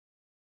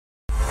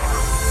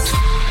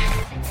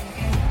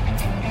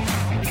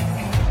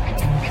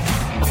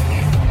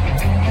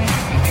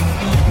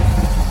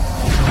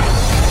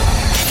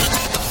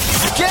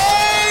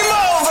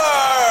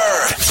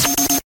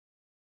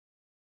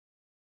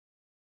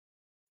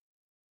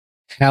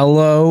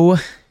Hello,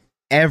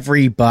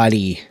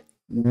 everybody.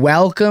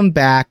 Welcome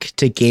back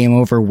to Game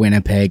Over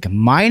Winnipeg.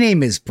 My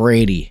name is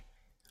Brady.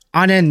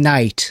 On a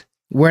night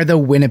where the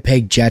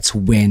Winnipeg Jets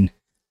win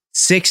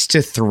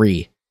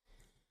 6-3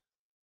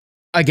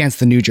 against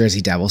the New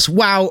Jersey Devils.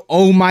 Wow.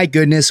 Oh my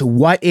goodness.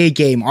 What a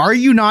game. Are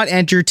you not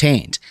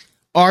entertained?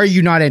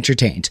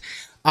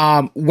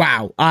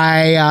 Wow.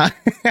 I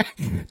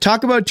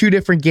talk about two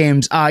different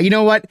games. You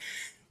know what?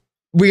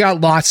 We got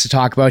lots to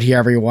talk about here,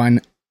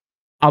 everyone.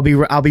 I'll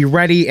be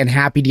ready and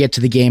happy to get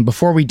to the game.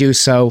 Before we do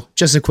so,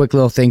 just a quick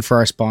little thing for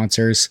our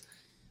sponsors.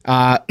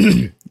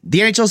 The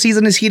NHL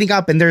season is heating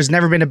up, and there's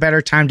never been a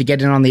better time to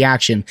get in on the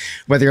action.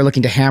 Whether you're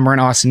looking to hammer an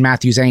Austin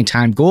Matthews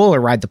anytime goal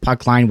or ride the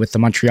puck line with the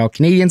Montreal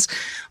Canadiens,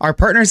 our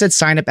partners at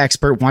Sign Up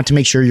Expert want to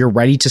make sure you're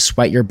ready to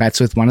sweat your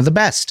bets with one of the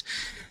best.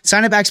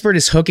 Sign Up Expert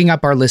is hooking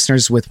up our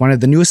listeners with one of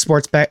the newest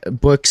sports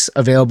books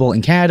available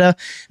in Canada,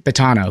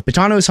 Betano.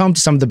 Betano is home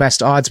to some of the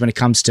best odds when it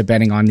comes to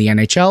betting on the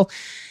NHL,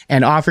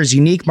 and offers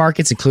unique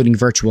markets, including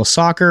virtual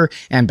soccer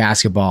and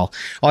basketball.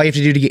 All you have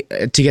to do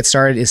to get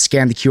started is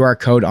scan the QR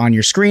code on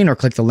your screen or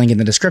click the link in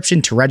the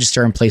description to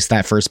register and place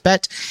that first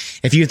bet.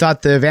 If you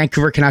thought the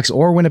Vancouver Canucks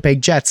or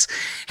Winnipeg Jets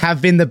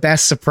have been the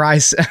best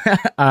surprise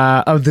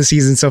of the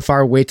season so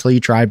far, wait till you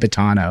try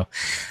Betano.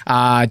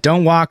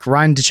 Don't walk,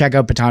 run to check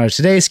out Betano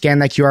today. Scan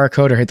that QR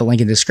code or hit the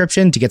link in the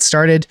description to get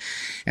started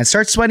and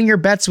start sweating your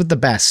bets with the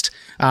best.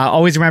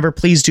 Always remember,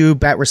 please do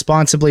bet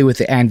responsibly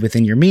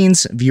within your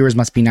means. Viewers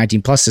must be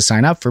 19 plus to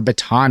sign up for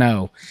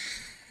Betano.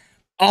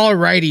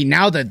 Alrighty,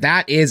 now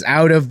that is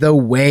out of the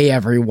way,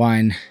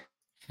 everyone.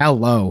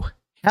 Hello.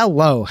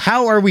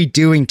 How are we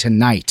doing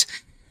tonight?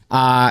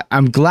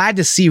 I'm glad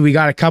to see we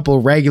got a couple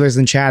regulars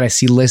in chat. I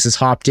see Liz has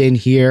hopped in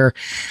here.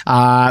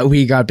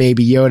 We got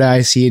Baby Yoda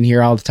I see in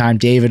here all the time.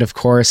 David, of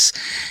course.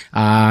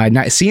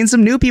 Seeing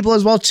some new people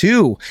as well,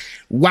 too.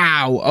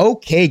 Wow.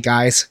 Okay,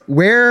 guys.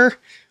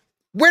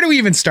 Where do we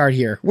even start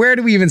here?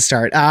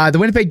 The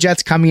Winnipeg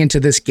Jets coming into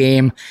this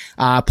game,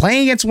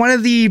 playing against one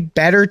of the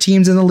better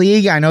teams in the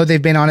league. I know they've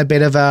been on a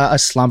bit of a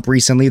slump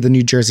recently, the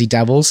New Jersey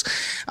Devils.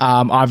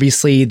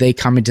 Obviously, they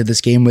come into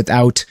this game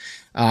without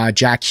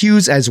Jack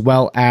Hughes as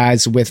well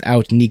as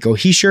without Nico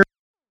Hischier.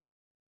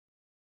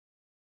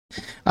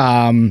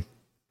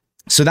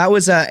 So that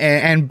was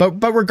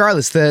but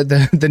regardless,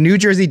 the New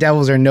Jersey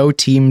Devils are no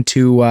team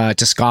to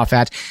scoff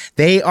at.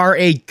 They are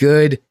a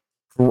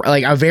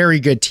very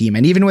good team.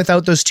 And even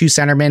without those two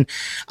centermen,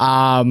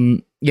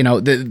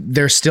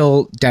 they're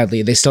still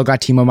deadly. They still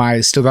got Timo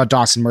Meier, still got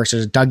Dawson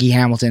Mercer, Dougie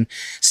Hamilton,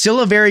 still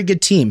a very good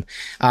team.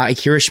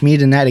 Akira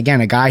Schmid and that,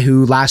 again, a guy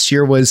who last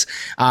year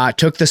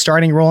took the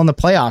starting role in the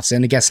playoffs.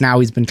 And I guess now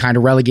he's been kind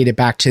of relegated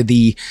back to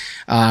the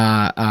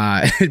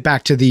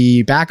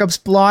backup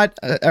slot,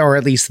 or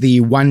at least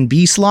the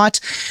 1B slot.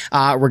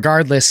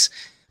 Regardless,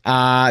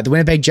 the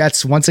Winnipeg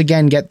Jets once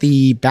again get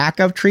the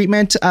backup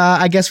treatment,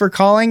 I guess we're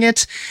calling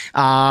it,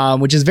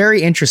 which is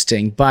very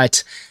interesting.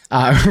 But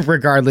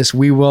regardless,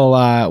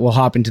 we'll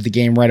hop into the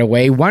game right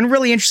away. One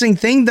really interesting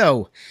thing,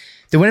 though,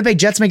 the Winnipeg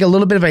Jets make a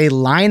little bit of a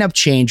lineup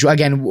change.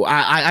 Again,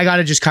 I got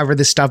to just cover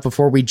this stuff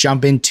before we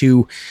jump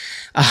into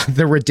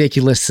the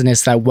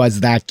ridiculousness that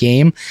was that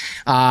game.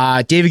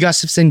 David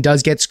Gustafson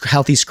does get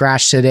healthy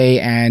scratch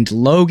today, and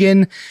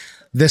Logan,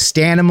 the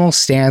Stanimal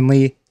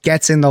Stanley,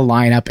 gets in the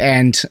lineup.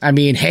 And I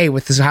mean, hey,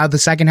 with how the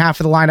second half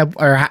of the lineup,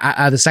 or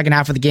the second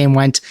half of the game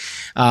went,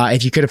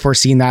 if you could have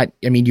foreseen that,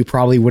 I mean, you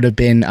probably would have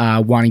been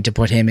wanting to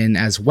put him in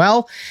as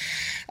well.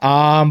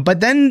 But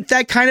then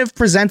that kind of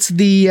presents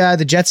the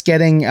Jets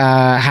having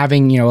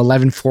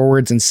 11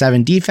 forwards and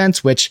 7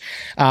 defense, which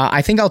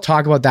I think I'll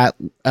talk about that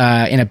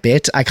in a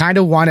bit. I kind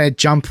of want to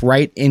jump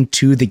right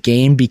into the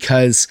game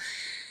because,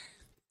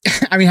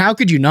 I mean, how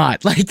could you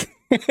not?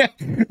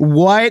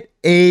 What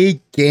a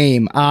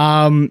game.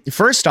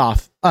 First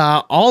off,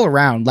 all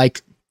around,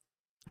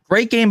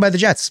 great game by the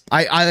Jets.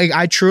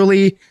 I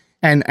truly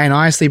and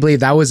honestly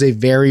believe that was a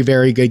very,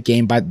 very good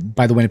game by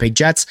the Winnipeg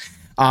Jets.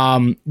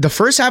 The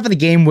first half of the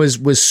game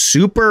was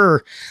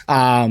super,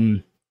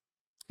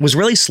 was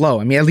really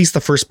slow. I mean, at least the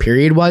first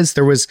period was.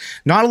 There was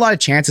not a lot of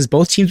chances.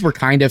 Both teams were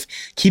kind of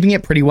keeping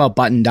it pretty well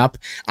buttoned up.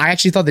 I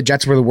actually thought the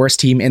Jets were the worst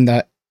team in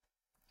the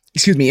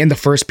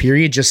first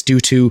period, just due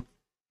to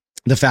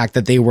the fact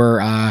that they were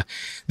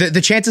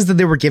the chances that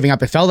they were giving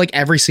up. It felt like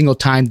every single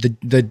time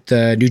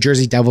the New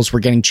Jersey Devils were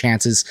getting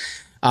chances,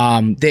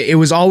 it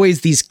was always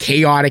these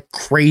chaotic,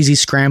 crazy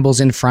scrambles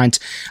in front,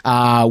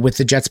 with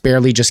the Jets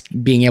barely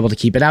just being able to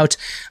keep it out.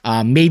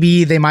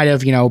 Maybe they might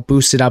have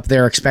boosted up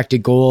their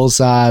expected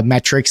goals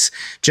metrics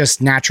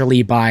just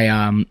naturally by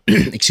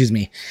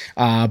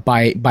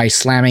by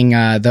slamming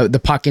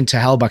the puck into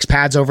Hellbuck's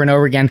pads over and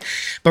over again.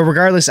 But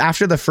regardless,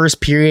 after the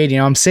first period,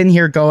 I'm sitting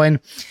here going,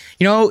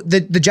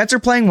 the Jets are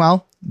playing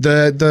well.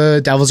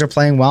 The Devils are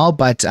playing well,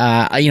 but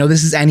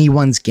this is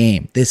anyone's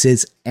game.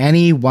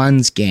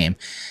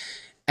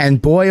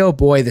 And boy, oh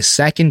boy, the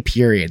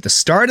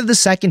start of the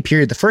second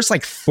period, the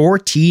first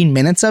 14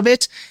 minutes of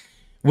it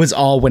was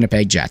all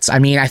Winnipeg Jets. I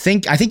mean, I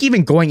think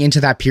even going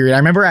into that period, I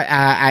remember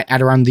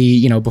at around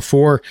the,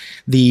 before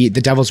the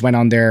Devils went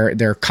on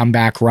their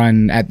comeback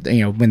run at,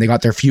 when they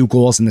got their few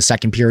goals in the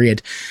second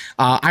period.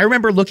 I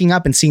remember looking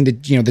up and seeing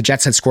the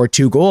Jets had scored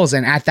 2 goals.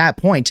 And at that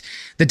point,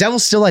 the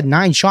Devils still had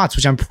 9 shots,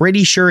 which I'm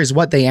pretty sure is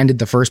what they ended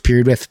the first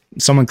period with.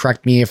 Someone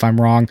correct me if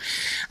I'm wrong.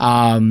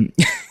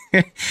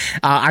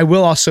 I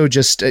will also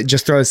just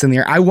throw this in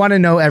there. I want to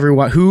know,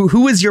 everyone,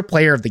 who is your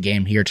player of the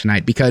game here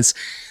tonight? Because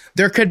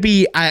there could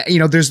be,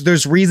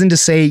 there's reason to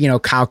say,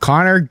 Kyle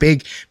Connor,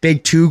 big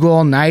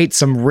 2-goal night,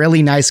 some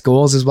really nice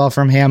goals as well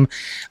from him.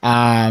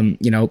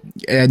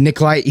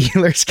 Nikolai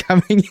Ehlers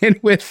coming in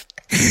with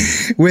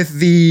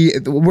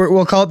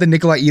we'll call it the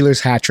Nikolai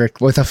Ehlers hat trick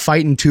with a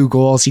fight and 2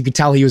 goals. You could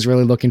tell he was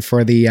really looking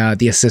for the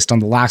assist on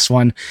the last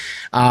one.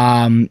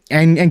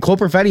 And Cole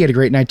Perfetti had a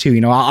great night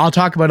too. I'll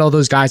talk about all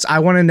those guys. I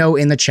want to know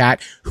in the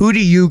chat, who do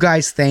you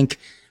guys think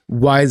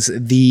was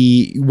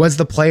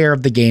the player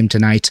of the game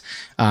tonight?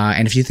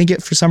 And if you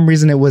think for some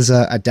reason it was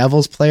a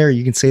Devils player,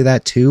 you can say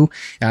that too.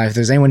 If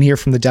there's anyone here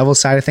from the Devils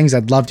side of things,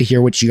 I'd love to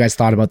hear what you guys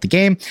thought about the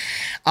game.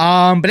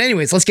 But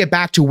anyways, let's get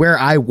back to where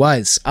I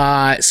was.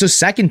 So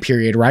second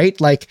period,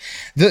 right? Like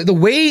the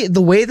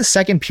way the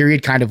second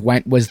period kind of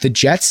went was the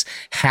Jets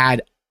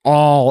had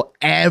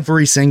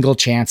every single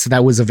chance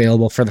that was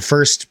available for the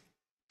first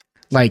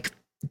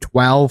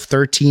 12,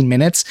 13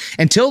 minutes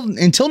until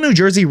New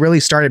Jersey really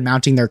started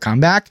mounting their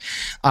comeback.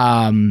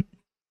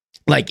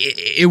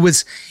 It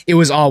was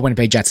all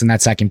Winnipeg Jets in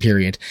that second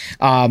period.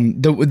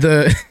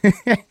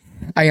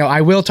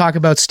 I will talk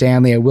about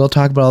Stanley. I will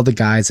talk about all the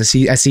guys. I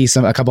see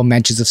a couple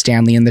mentions of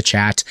Stanley in the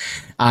chat.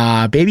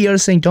 Baby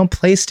Yoda saying, "Don't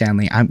play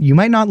Stanley." You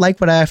might not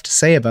like what I have to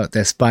say about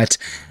this, but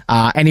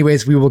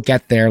anyways, we will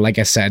get there. Like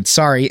I said,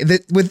 sorry.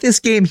 With this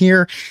game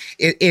here,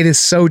 it is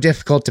so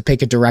difficult to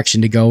pick a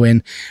direction to go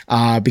in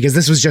because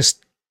this was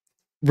just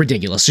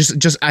ridiculous.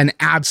 Just an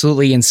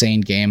absolutely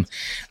insane game.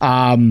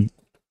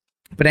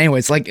 But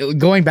anyways,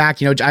 going back,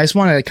 I just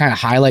want to kind of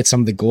highlight some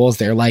of the goals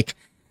there. Like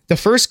the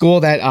first goal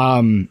that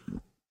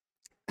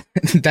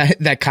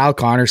that Kyle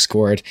Connor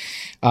scored.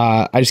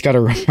 I just got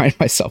to remind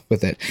myself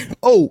with it.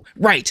 Oh,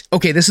 right.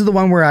 Okay. This is the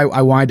one where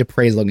I wanted to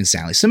praise Logan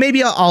Stanley. So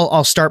maybe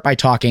I'll start by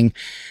talking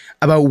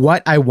about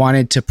what I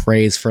wanted to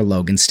praise for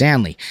Logan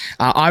Stanley.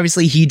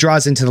 Obviously he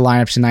draws into the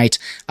lineup tonight.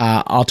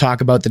 I'll talk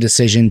about the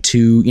decision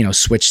to,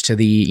 switch to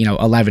the,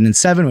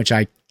 11-7, which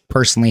I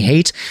personally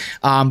hate.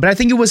 But I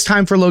think it was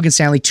time for Logan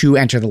Stanley to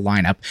enter the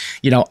lineup.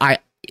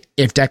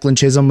 If Declan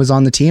Chisholm was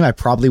on the team, I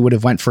probably would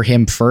have went for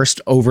him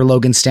first over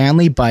Logan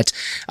Stanley, but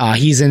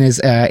he's in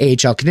his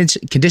AHL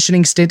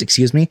conditioning stint,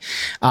 excuse me.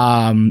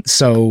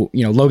 So,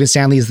 Logan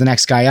Stanley is the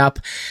next guy up.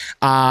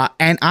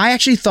 And I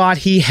actually thought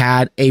he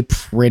had a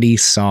pretty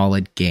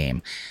solid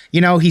game.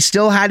 He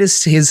still had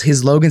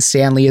his Logan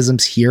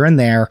Stanley-isms here and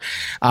there,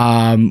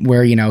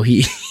 where,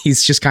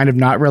 he's just kind of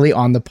not really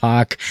on the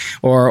puck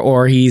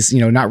or he's,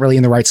 not really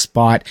in the right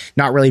spot,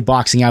 not really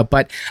boxing out.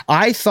 But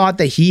I thought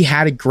that he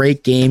had a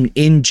great game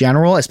in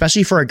general,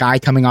 especially for a guy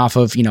coming off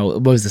of,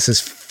 what was this, his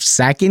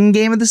second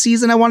game of the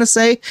season, I want to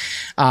say.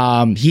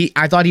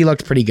 I thought he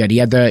looked pretty good. He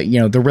had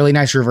the really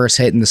nice reverse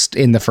hit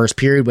in the first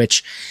period,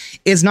 which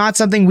is not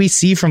something we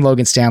see from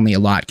Logan Stanley a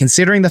lot,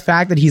 considering the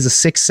fact that he's a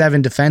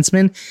 6'7"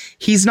 defenseman.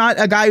 He's not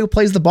a guy who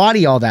plays the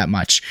body all that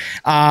much.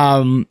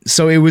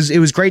 So it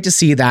was great to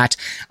see that.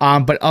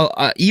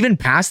 But even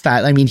past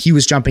that, I mean, he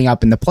was jumping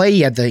up in the play.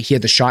 He had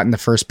the shot in the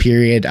first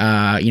period,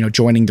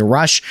 joining the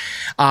rush.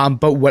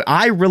 But what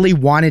I really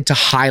wanted to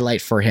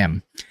highlight for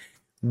him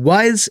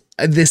was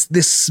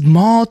this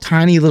small,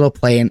 tiny little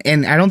play.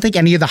 And I don't think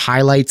any of the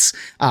highlights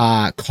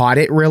caught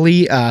it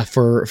really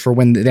for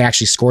when they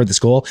actually scored this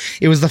goal.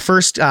 It was the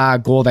first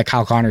goal that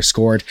Kyle Connor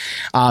scored.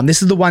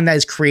 This is the one that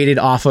is created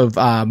off of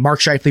Mark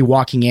Scheifele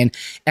walking in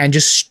and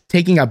just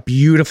taking a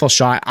beautiful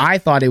shot. I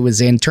thought it was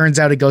in. Turns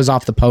out it goes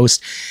off the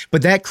post,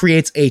 but that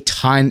creates a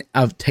ton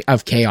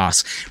of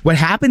chaos. What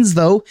happens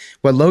though,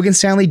 what Logan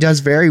Stanley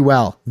does very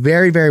well,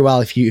 very, very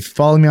well. If you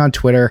follow me on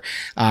Twitter,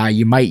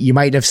 you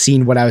might have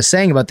seen what I was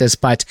saying about this,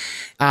 but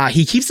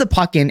he keeps the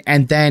puck in,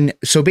 and then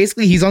so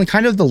basically he's on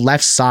kind of the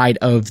left side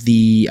of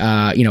the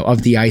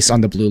of the ice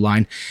on the blue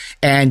line,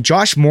 and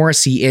Josh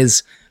Morrissey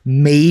is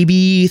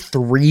maybe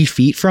 3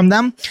 feet from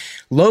them.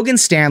 Logan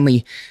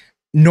Stanley,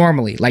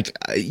 normally,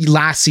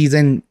 last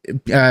season,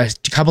 a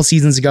couple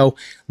seasons ago,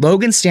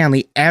 Logan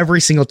Stanley,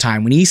 every single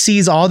time when he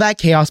sees all that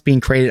chaos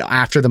being created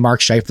after the Mark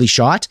Scheifele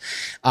shot,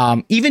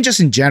 even just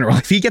in general,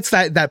 if he gets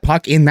that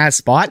puck in that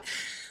spot,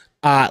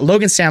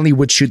 Logan Stanley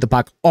would shoot the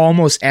puck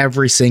almost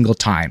every single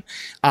time.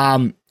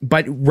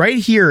 But right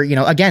here,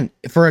 again,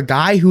 for a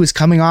guy who is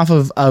coming off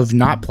of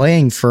not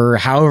playing for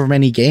however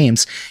many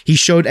games, he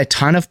showed a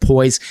ton of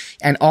poise,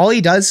 and all he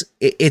does,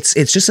 it's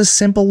just a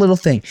simple little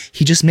thing.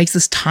 He just makes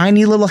this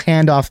tiny little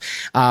handoff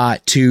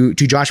to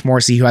Josh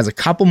Morrissey, who has a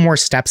couple more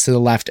steps to the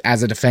left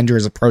as a defender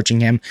is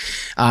approaching him,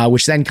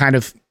 which then kind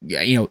of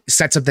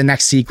sets up the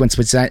next sequence,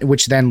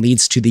 which then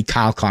leads to the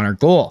Kyle Connor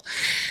goal.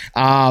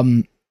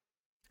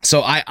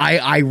 So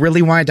I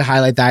really wanted to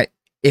highlight that.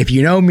 If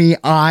you know me,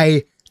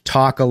 I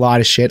talk a lot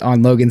of shit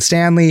on Logan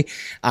Stanley.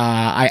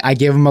 I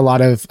give him a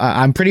lot of,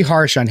 I'm pretty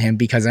harsh on him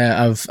because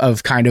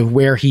of kind of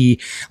where he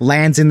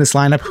lands in this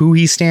lineup, who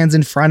he stands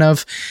in front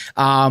of.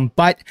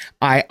 But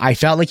I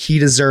felt like he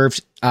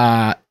deserved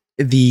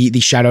the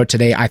shutout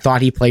today. I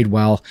thought he played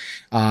well,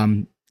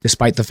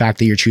 despite the fact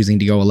that you're choosing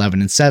to go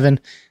 11-7.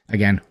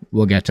 Again,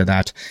 we'll get to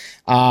that.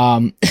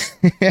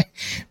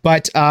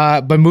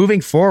 But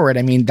moving forward,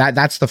 I mean,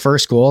 that's the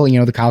first goal,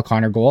 the Kyle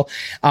Connor goal.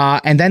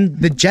 And then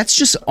the Jets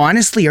just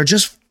honestly are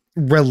just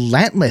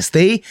relentless.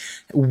 They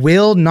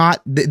will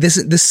not,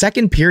 the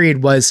second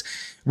period was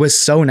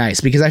so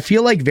nice because I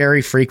feel like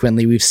very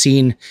frequently we've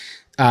seen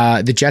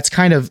the Jets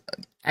kind of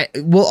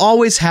will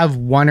always have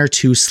one or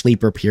two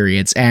sleeper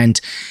periods.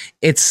 And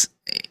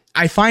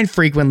I find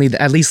frequently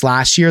that at least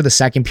last year, the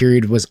second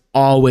period was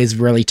always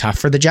really tough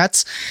for the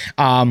Jets.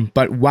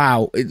 But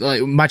wow,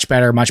 much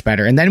better.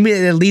 And then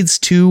it leads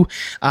to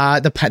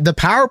the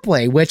power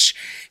play, which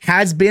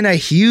has been a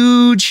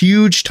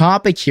huge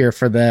topic here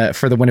for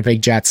the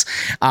Winnipeg Jets.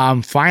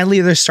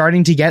 Finally, they're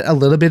starting to get a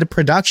little bit of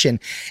production.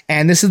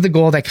 And this is the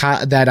goal that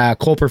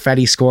Cole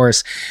Perfetti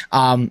scores.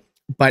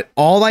 But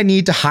all I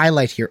need to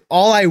highlight here,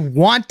 all I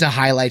want to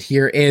highlight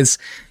here is,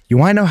 you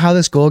want to know how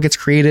this goal gets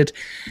created?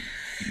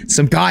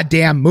 Some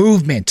goddamn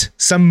movement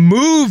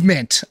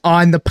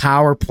on the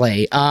power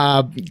play.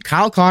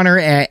 Kyle Connor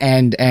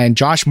and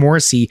Josh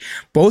Morrissey,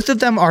 both of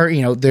them are,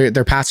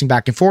 they're passing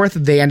back and forth.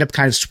 They end up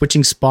kind of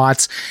switching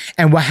spots.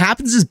 And what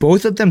happens is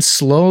both of them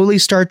slowly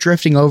start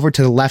drifting over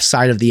to the left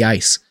side of the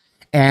ice.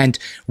 And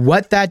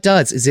what that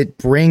does is it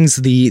brings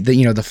the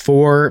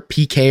four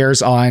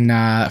PKers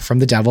on from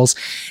the Devils,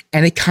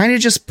 and it kind of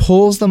just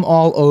pulls them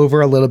all over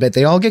a little bit.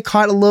 They all get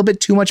caught a little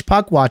bit too much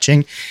puck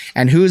watching.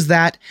 And who's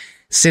that?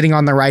 Sitting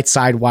on the right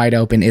side wide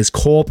open is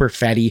Cole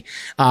Perfetti.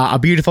 A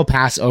beautiful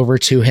pass over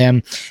to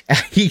him.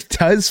 He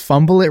does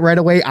fumble it right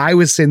away. I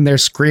was sitting there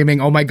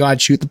screaming, oh my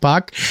God, shoot the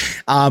puck.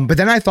 But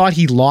then I thought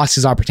he lost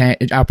his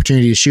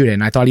opportunity to shoot it.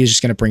 And I thought he was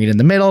just going to bring it in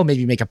the middle,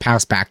 maybe make a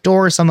pass back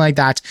door or something like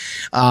that.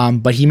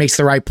 But he makes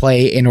the right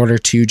play in order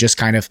to just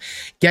kind of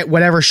get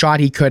whatever shot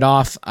he could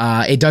off.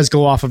 It does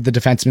go off of the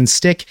defenseman's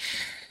stick.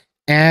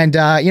 And,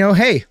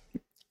 hey,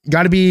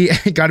 gotta be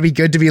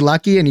good to be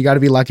lucky, and you gotta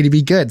be lucky to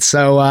be good.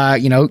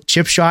 So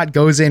chip shot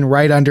goes in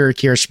right under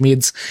Kier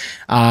Schmid's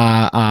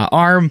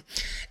arm,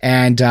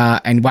 and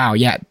wow,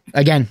 yeah,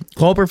 again,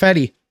 Cole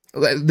Perfetti,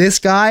 this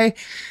guy,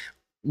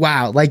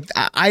 wow. Like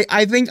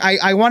I think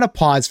I want to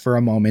pause for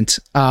a moment,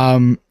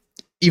 even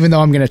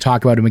though I'm going to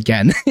talk about him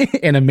again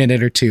in a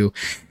minute or two.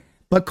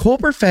 But Cole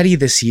Perfetti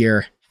this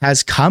year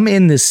has come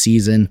in this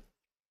season,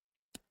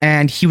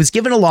 and he was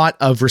given a lot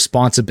of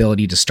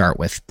responsibility to start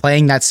with,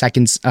 playing that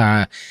second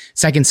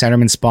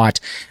centerman spot.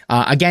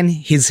 Again,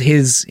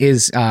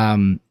 his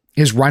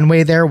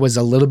runway there was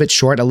a little bit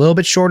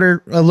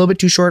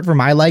too short for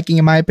my liking,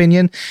 in my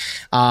opinion.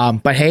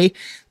 But hey,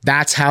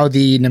 that's how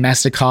the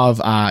Nemesnikov,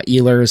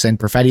 Ehlers, and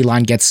Perfetti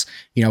line gets,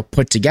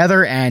 put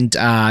together. And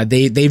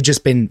they've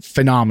just been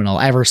phenomenal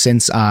ever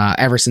since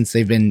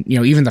they've been,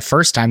 even the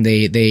first time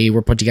they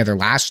were put together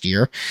last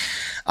year.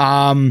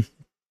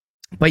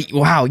 But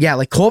wow, yeah,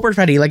 like Cole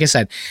Perfetti, like I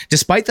said,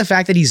 despite the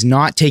fact that he's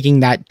not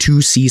taking that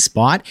 2C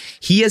spot,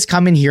 he has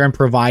come in here and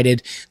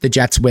provided the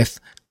Jets with,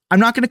 I'm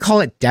not going to call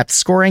it depth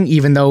scoring,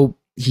 even though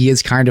he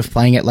is kind of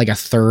playing it like a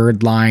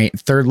third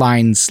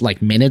line's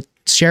like minute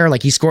share.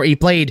 Like he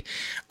played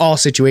all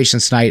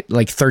situations tonight,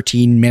 like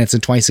 13 minutes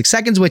and 26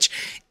 seconds, which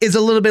is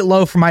a little bit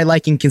low for my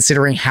liking,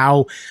 considering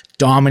how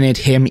dominant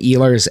him,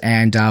 Ehlers,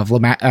 and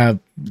Vlad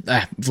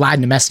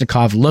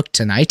Nemesnikov looked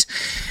tonight.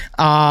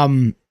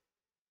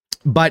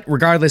 But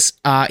regardless,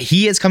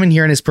 he has come in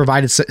here and has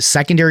provided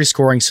secondary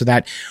scoring so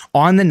that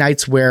on the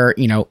nights where,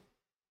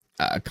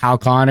 Kyle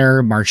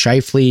Connor, Mark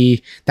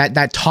Scheifele,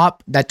 that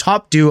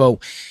top duo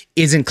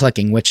isn't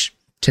clicking, which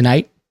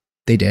tonight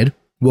they did.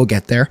 We'll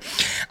get there.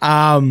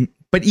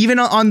 But even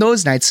on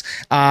those nights,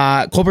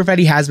 Cole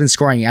Perfetti has been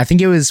scoring. I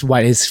think it was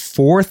his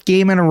fourth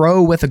game in a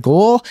row with a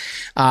goal.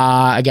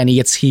 Again, he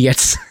gets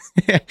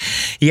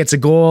he gets a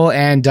goal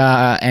and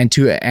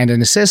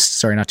an assist.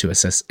 Sorry, not 2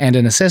 assists, and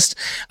an assist.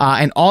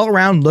 And all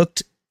around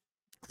looked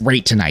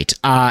great tonight.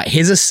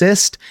 His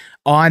assist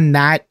on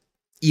that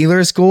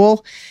Ehlers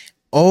goal.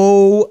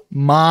 Oh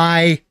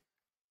my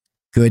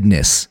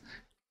goodness.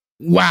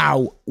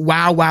 Wow.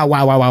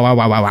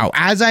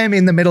 As I am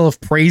in the middle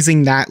of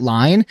praising that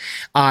line,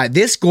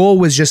 this goal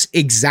was just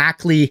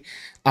exactly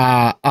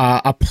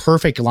a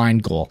perfect line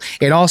goal.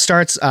 It all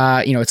starts,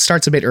 it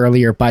starts a bit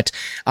earlier, but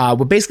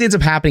what basically ends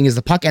up happening is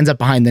the puck ends up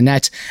behind the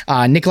net.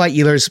 Nikolai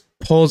Ehlers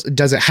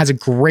has a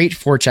great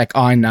forecheck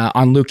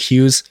on Luke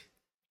Hughes,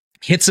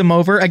 hits him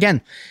over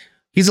again.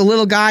 He's a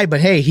little guy, but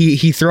hey,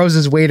 he throws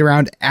his weight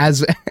around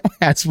as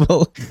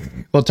we'll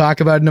talk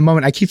about in a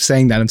moment. I keep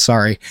saying that. I'm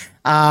sorry.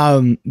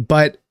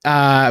 But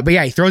but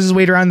yeah, he throws his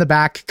weight around the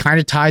back, kind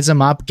of ties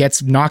him up,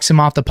 knocks him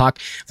off the puck.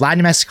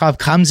 Vladimir Mestikov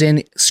comes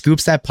in,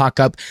 scoops that puck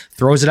up,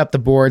 throws it up the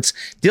boards.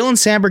 Dylan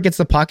Samberg gets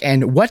the puck,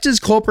 and what does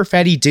Cole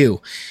Perfetti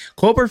do?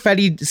 Cole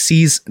Perfetti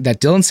sees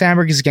that Dylan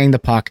Samberg is getting the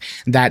puck,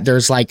 that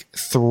there's like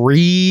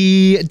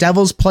 3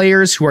 Devils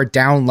players who are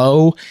down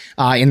low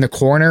in the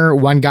corner.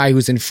 One guy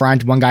who's in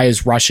front, one guy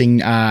is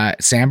rushing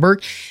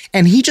Samberg,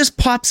 and he just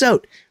pops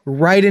out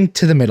right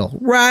into the middle,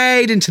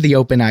 right into the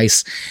open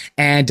ice,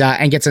 and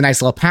gets a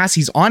nice little pass.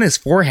 He's on his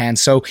forehand,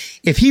 so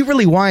if he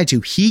really wanted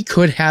to, he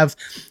could have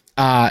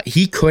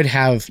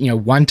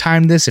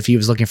one-timed this if he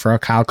was looking for a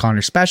Kyle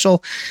Connor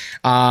special.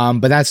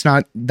 But that's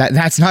not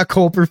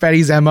Cole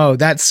Perfetti's MO.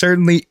 That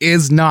certainly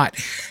is not,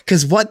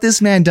 because what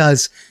this man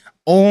does,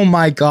 oh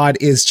my God,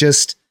 is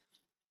just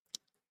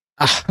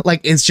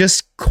it's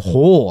just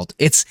cold.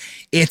 It's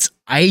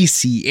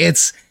icy.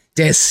 It's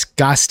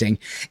disgusting.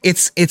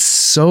 It's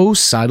so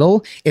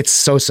subtle. It's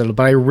so subtle,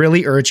 but I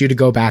really urge you to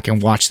go back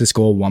and watch this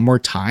goal one more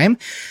time.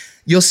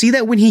 You'll see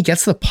that when he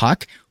gets the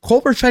puck,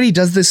 Cole Perfetti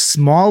does this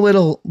small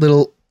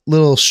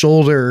little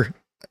shoulder,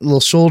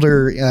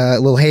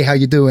 hey, how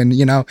you doing?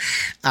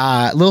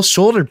 Little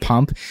shoulder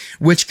pump,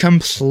 which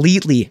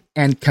completely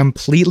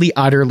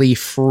utterly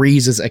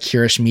freezes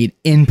Akira Schmid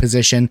in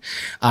position.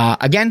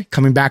 Again,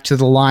 coming back to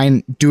the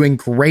line, doing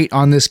great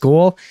on this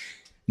goal.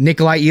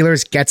 Nikolai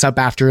Ehlers gets up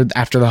after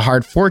the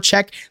hard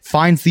forecheck,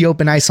 finds the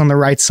open ice on the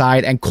right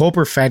side, and Cole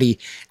Perfetti,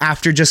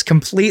 after just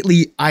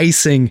completely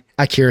icing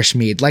Akira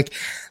Schmid, like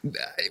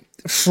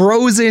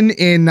frozen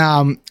in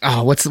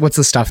what's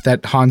the stuff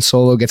that Han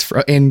Solo gets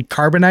in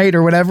carbonite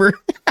or whatever.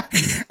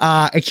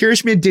 Akira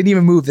Schmid didn't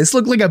even move. This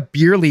looked like a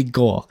beer league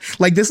goal.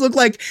 Like, this looked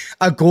like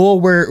a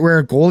goal where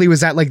a goalie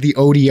was at like the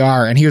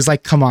ODR, and he was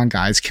like, "Come on,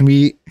 guys, can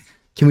we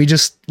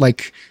just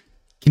like."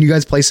 Can you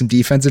guys play some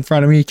defense in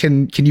front of me?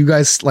 Can you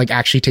guys like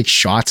actually take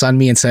shots on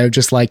me instead of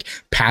just like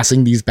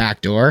passing these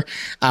back door?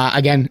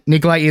 Again,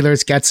 Nikolai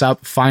Ehlers gets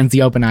up, finds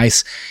the open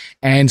ice,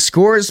 and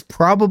scores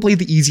probably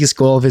the easiest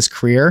goal of his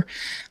career.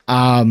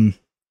 But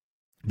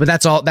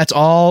that's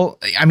all.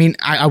 I mean,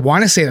 I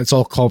want to say that's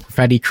all Cole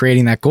Perfetti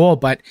creating that goal.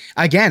 But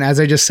again, as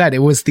I just said, it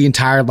was the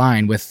entire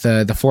line with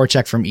the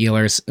forecheck from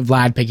Ehlers,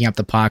 Vlad picking up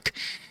the puck,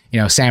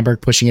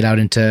 Samberg pushing it out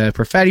into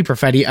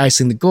Perfetti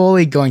icing the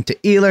goalie, going to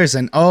Ehlers,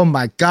 and oh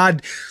my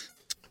God,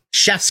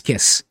 chef's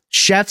kiss.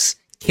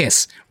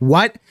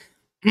 What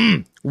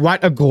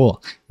a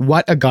goal.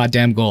 What a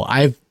goddamn goal.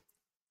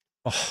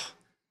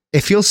 It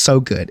feels so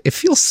good. It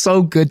feels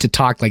so good to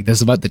talk like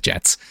this about the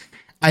Jets.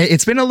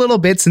 It's been a little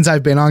bit since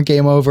I've been on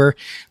Game Over.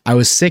 I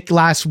was sick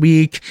last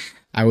week.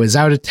 I was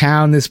out of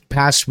town this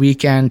past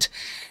weekend.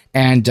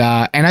 And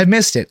I've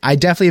missed it. I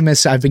definitely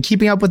missed it. I've been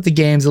keeping up with the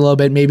games a little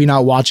bit, maybe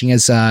not watching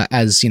as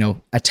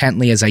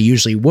attentively as I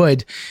usually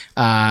would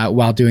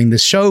while doing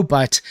this show.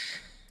 But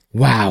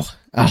wow,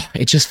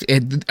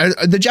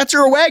 the Jets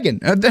are a wagon.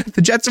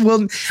 The Jets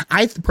will.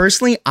 I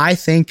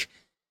think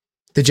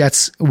the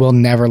Jets will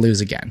never lose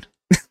again.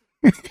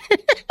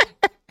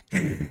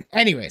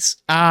 Anyways,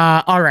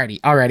 alrighty.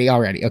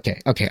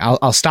 Okay.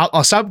 I'll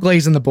stop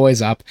glazing the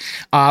boys up.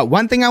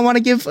 One thing I want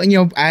to give,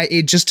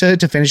 just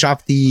to finish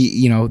off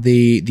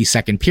the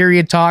second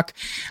period talk.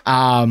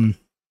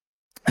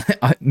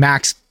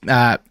 Max,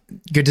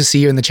 good to see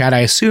you in the chat. I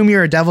assume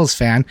you're a Devils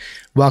fan.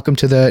 Welcome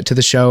to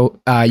the show.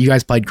 You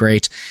guys played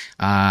great.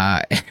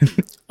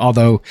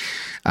 Although,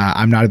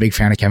 I'm not a big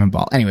fan of Kevin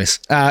Ball. Anyways,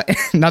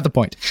 not the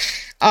point.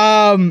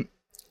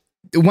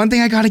 One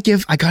thing I gotta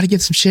give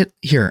some shit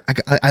here.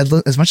 I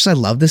as much as I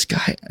love this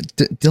guy,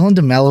 Dylan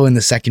DeMello in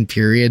the second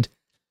period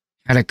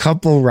had a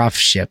couple rough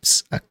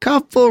shifts.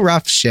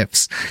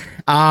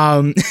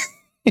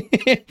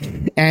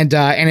 And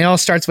it all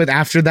starts with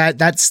after that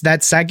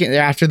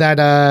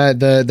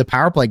the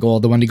power play goal,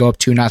 the one to go up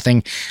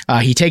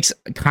 2-0. He takes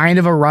kind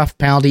of a rough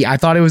penalty. I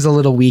thought it was a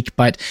little weak,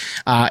 but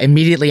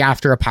immediately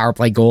after a power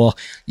play goal,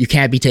 you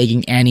can't be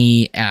taking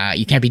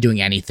you can't be doing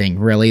anything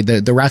really.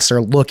 The refs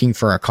are looking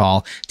for a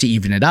call to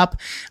even it up.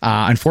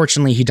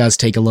 Unfortunately, he does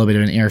take a little bit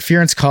of an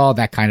interference call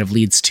that kind of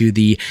leads to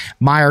the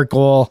Meyer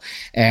goal,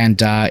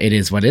 and it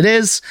is what it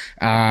is.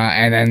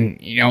 And then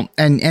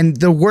and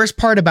the worst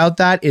part about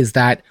that is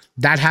that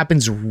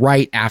happens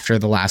right after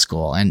the last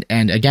goal. And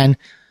again,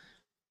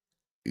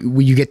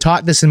 you get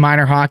taught this in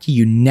minor hockey.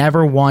 You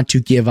never want to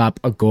give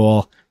up a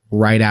goal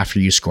right after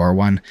you score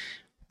one.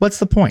 What's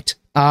the point?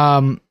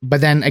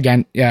 But then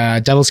again,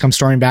 Devils come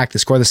storming back to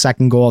score the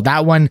second goal.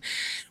 That one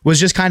was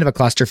just kind of a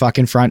clusterfuck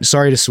in front.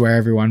 Sorry to swear,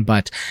 everyone,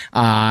 but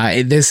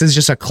this is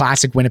just a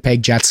classic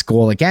Winnipeg Jets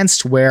goal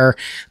against, where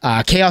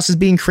chaos is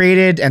being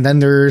created, and then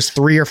there's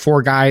 3 or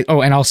 4 guys.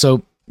 Oh, and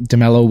also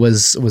DeMello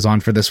was on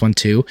for this one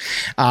too.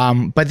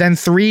 But then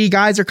 3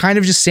 guys are kind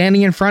of just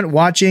standing in front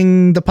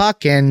watching the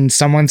puck, and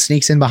someone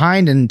sneaks in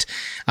behind and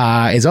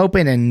is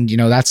open, and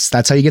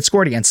that's how you get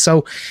scored against.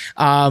 So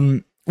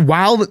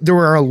while there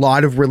were a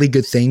lot of really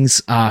good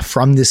things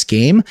from this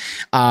game,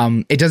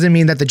 it doesn't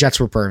mean that the Jets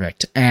were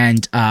perfect.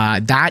 And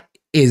that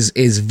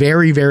is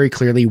very, very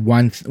clearly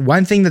one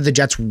thing that the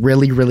Jets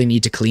really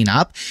need to clean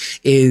up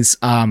is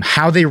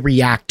how they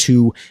react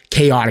to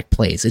chaotic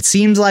plays. It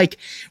seems like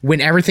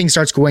when everything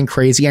starts going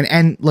crazy,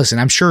 and listen,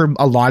 I'm sure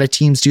a lot of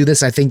teams do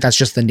this. I think that's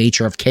just the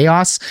nature of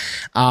chaos.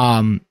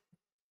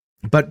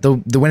 But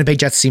the Winnipeg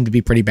Jets seem to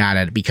be pretty bad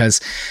at it because,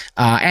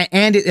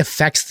 and it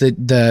affects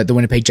the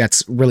Winnipeg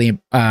Jets really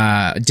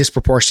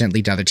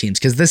disproportionately to other teams,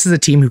 because this is a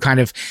team who kind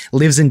of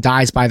lives and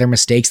dies by their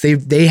mistakes.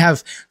 They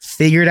have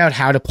figured out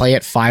how to play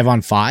at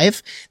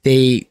 5-on-5.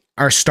 They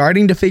are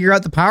starting to figure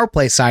out the power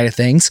play side of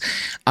things.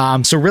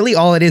 So really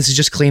all it is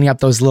just cleaning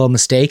up those little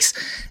mistakes.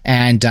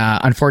 And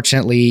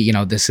unfortunately,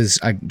 this is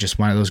just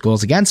one of those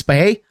goals against. But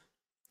hey,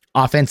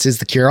 offense is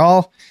the cure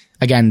all.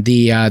 Again,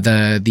 the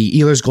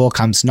Ehlers goal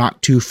comes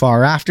not too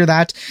far after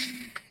that,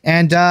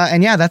 and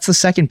yeah, that's the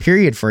second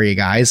period for you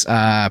guys.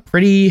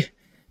 Pretty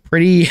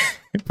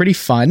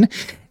fun,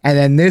 and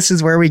then this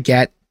is where we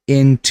get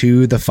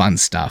into the fun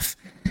stuff.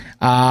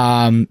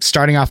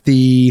 Starting off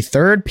the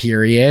third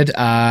period,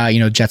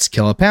 Jets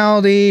kill a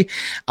penalty,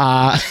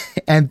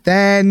 and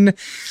then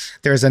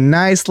there's a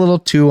nice little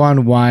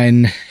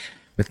 2-on-1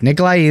 with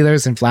Nikolai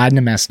Ehlers and Vlad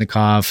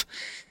Nemesnikov,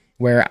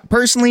 where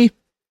personally,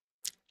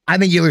 I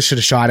think Ehlers should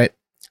have shot it.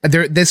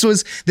 This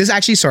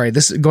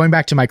going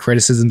back to my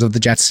criticisms of the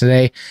Jets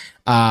today.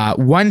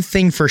 One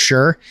thing for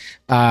sure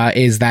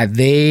is that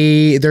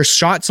their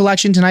shot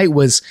selection tonight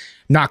was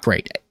not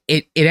great.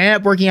 It ended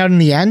up working out in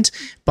the end,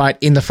 but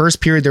in the first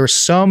period, there were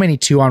so many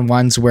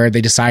 2-on-1s where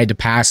they decided to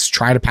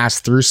try to pass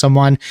through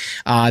someone.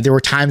 There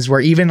were times where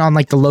even on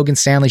like the Logan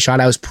Stanley shot,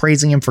 I was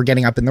praising him for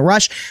getting up in the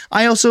rush.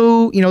 I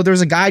also, there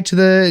was a guy to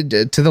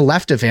the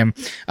left of him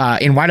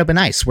in wide open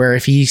ice where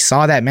if he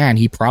saw that man,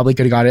 he probably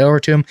could have got it over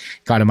to him,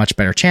 got a much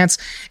better chance.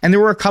 And there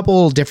were a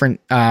couple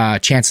different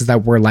chances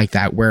that were like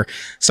that, where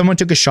someone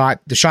took a shot,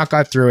 the shot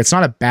got through. It's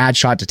not a bad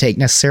shot to take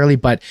necessarily,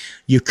 but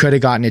you could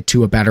have gotten it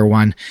to a better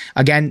one.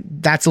 Again,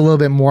 that's a little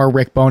bit more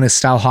Rick Bowness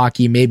style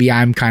hockey. Maybe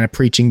I'm kind of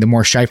preaching the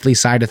more Scheifele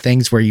side of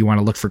things where you want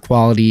to look for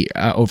quality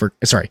over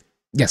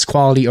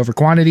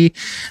quantity.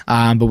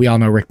 But we all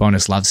know Rick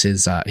Bowness loves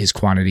his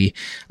quantity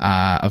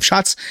of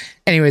shots.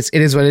 Anyways,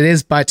 it is what it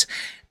is. But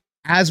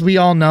as we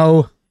all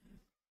know,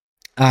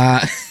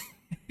 pass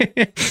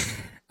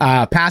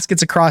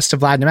gets across to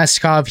Vlad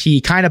Nemesnikov.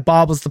 He kind of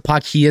bobbles the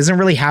puck. He doesn't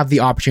really have the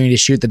opportunity to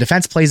shoot. The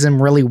defense plays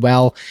him really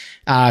well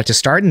to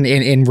start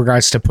in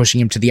regards to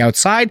pushing him to the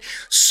outside.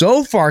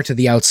 So far to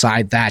the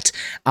outside that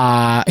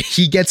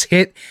he gets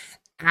hit,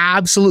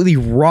 absolutely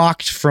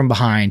rocked from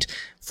behind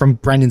from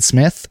Brendan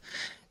Smith.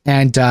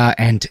 And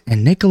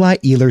Nikolai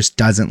Ehlers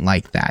doesn't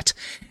like that.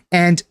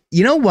 And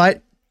you know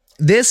what?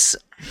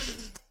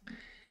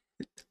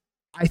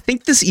 I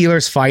think this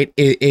Ehlers fight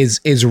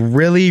is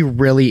really,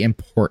 really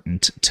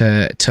important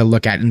to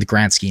look at in the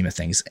grand scheme of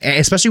things,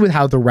 especially with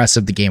how the rest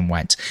of the game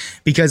went.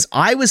 Because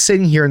I was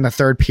sitting here in the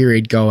third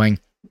period going,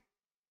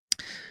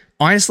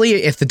 honestly,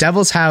 if the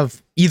Devils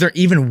have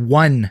even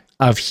one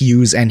of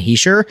Hughes and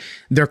Hischier,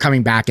 they're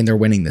coming back and they're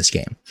winning this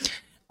game.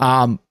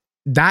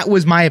 That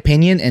was my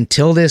opinion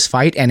until this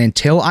fight and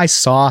until I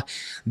saw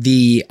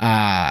the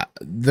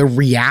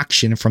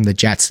reaction from the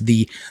Jets,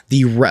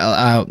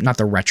 not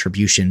the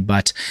retribution,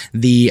 but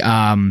the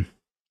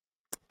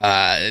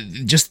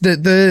just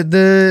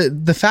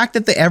the fact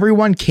that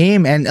everyone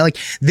came and like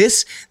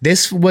this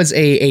was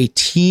a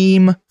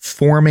team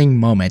forming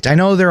moment. I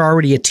know they're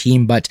already a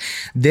team, but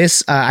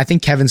this I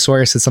think Kevin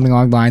Sawyer said something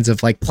along the lines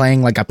of like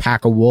playing like a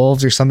pack of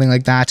wolves or something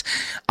like that.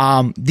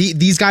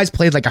 These guys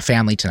played like a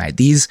family tonight.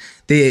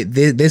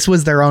 This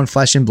was their own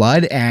flesh and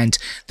blood. And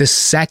the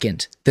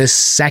second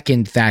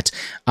that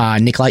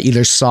Nikolai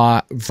Ehlers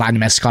saw Vlad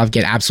Nemesnikov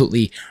get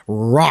absolutely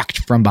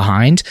rocked from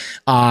behind,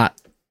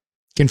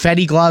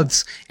 confetti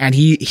gloves, and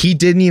he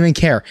didn't even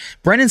care.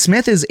 Brendan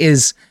Smith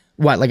is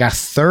what, like a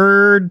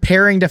third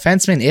pairing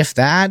defenseman, if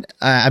that.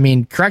 I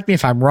mean, correct me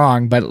if I'm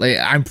wrong, but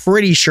I'm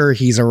pretty sure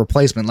he's a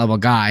replacement level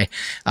guy.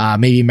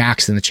 Maybe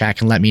Max in the chat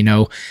can let me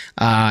know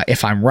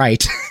if I'm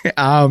right.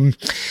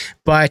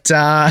 But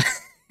yeah,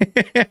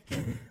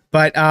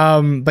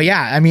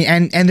 I mean,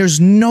 and there's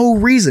no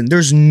reason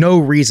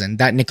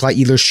that Nikolai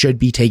Ehlers should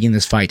be taking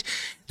this fight.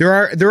 There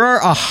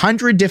are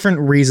 100 different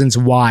reasons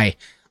why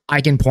I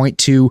can point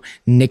to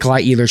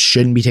Nikolai Ehlers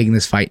shouldn't be taking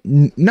this fight.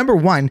 Number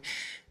one,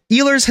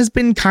 Ehlers has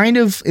been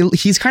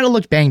he's kind of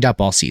looked banged up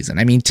all season.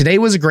 I mean, today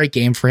was a great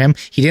game for him.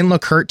 He didn't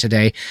look hurt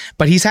today,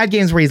 but he's had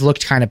games where he's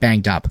looked kind of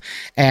banged up.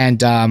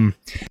 And,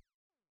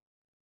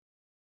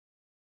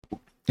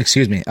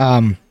 excuse me.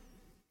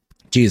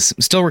 Geez,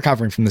 I'm still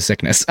recovering from the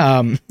sickness.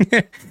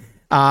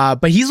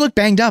 But he's looked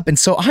banged up. And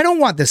so I don't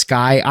want this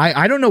guy.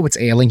 I don't know what's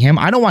ailing him.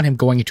 I don't want him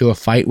going into a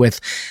fight with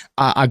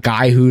a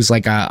guy who's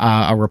like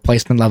a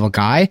replacement level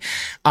guy.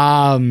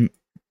 But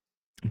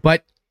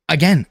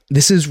again,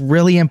 this is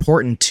really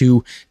important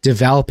to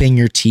developing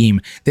your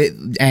team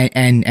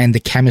and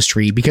the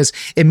chemistry, because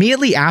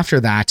immediately after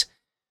that,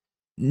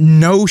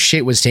 no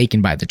shit was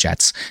taken by the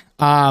Jets.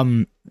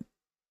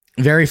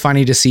 Very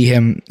funny to see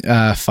him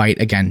fight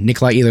again.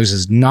 Nikolai Ehlers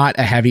is not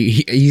a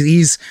heavy.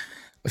 He's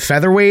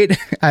featherweight.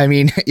 I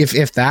mean,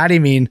 if that, I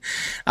mean,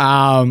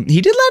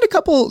 he did let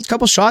a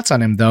couple shots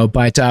on him though,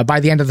 but by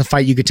the end of the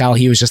fight, you could tell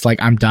he was just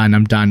like, I'm done,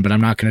 but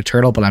I'm not going to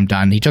turtle, but I'm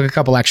done. He took a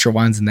couple extra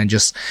ones, and then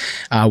just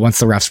once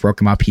the refs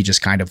broke him up, he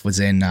just kind of was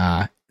in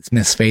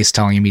Smith's face,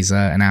 telling him he's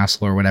an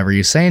asshole or whatever he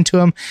was saying to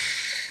him.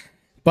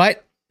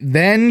 But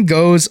then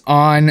goes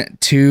on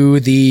to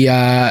the,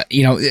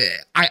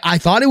 I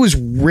thought it was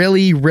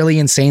really, really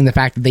insane the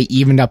fact that they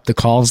evened up the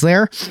calls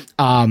there.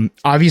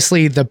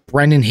 Obviously, the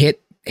Brendan hit,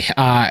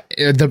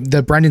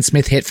 the Brendan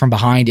Smith hit from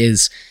behind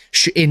is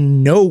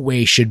in no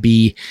way should have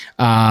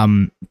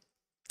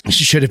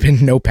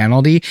been no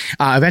penalty.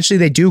 Eventually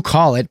they do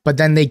call it, but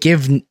then they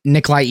give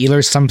Nikolai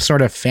Ehlers some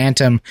sort of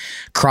phantom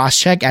cross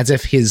check as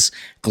if his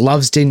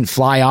gloves didn't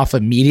fly off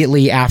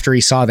immediately after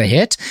he saw the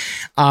hit.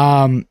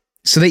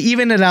 So they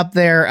even it up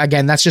there.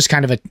 Again, that's just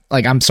kind of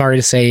I'm sorry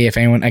to say, if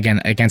anyone,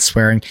 again, against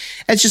swearing,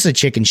 it's just a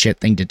chicken shit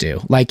thing to do.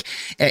 Like,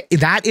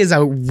 that is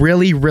a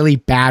really, really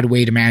bad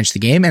way to manage the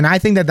game. And I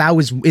think that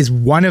is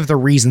one of the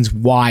reasons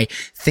why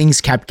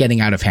things kept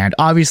getting out of hand.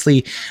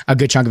 Obviously, a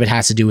good chunk of it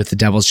has to do with the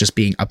Devils just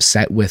being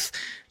upset with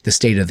the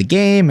state of the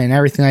game and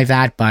everything like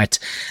that. But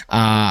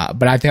I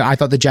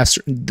thought the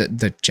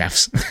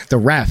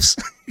refs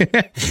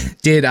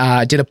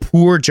did a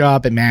poor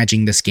job at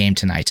managing this game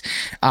tonight.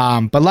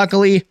 But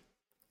luckily,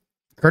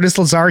 Curtis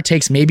Lazar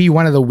takes maybe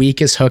one of the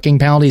weakest hooking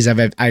penalties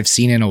I've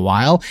seen in a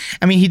while.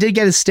 I mean, he did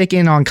get his stick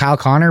in on Kyle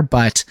Connor,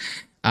 but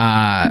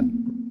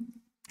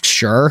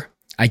sure,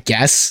 I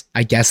guess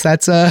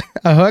that's a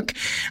hook.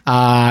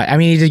 I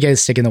mean, he did get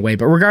his stick in the way,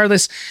 but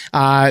regardless,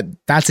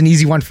 that's an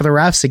easy one for the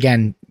refs.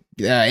 Again,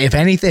 if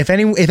any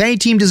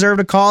team deserved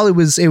a call, it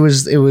was the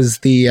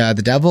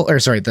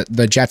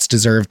Jets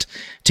deserved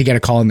to get a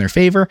call in their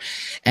favor.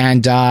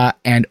 And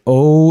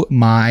oh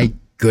my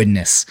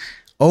goodness,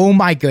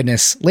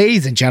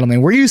 ladies and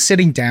gentlemen, were you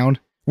sitting down?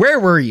 Where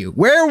were you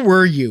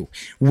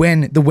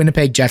when the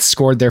Winnipeg Jets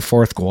scored their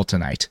fourth goal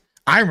tonight?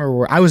 I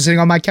remember I was sitting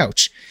on my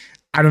couch.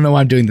 I don't know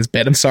why I'm doing this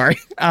bit. I'm sorry.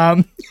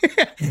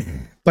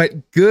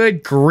 But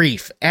good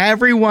grief,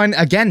 everyone,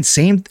 again,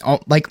 same,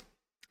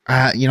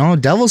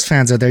 Devils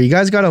fans out there, you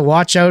guys got to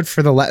watch out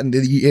for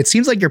it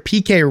seems like your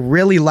PK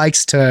really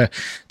likes to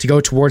go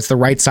towards the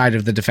right side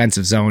of the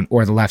defensive zone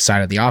or the left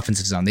side of the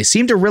offensive zone. They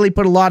seem to really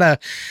put a lot of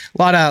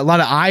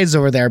eyes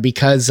over there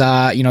because,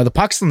 the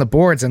puck's on the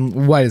boards,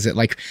 and what is it,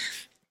 like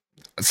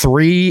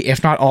 3,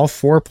 if not all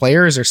 4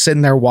 players are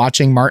sitting there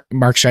watching Mark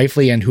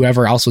Scheifele and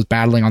whoever else was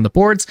battling on the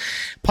boards.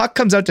 Puck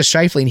comes out to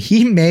Scheifele and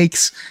he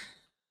makes,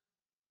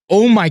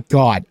 oh my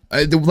God,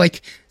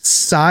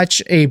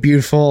 such a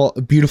beautiful,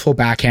 beautiful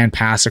backhand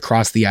pass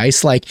across the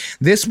ice. Like,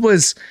 this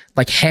was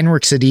like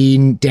Henrik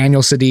Sedin,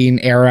 Daniel Sedin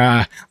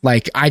era.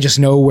 Like, I just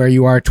know where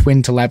you are,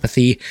 twin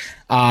telepathy.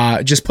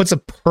 Just puts a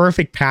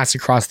perfect pass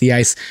across the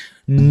ice.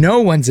 No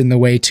one's in the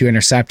way to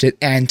intercept it.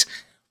 And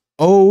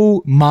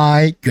oh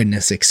my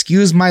goodness,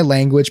 excuse my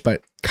language,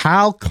 but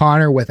Kyle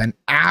Connor with an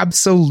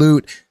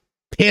absolute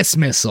piss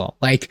missile.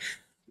 Like,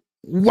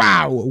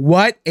 wow,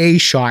 what a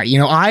shot.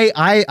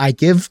 I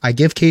give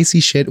Casey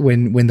shit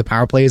when the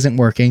power play isn't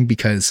working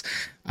because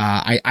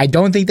I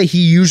don't think that he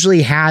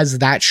usually has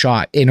that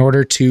shot in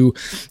order to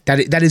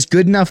that is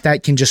good enough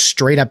that can just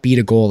straight up beat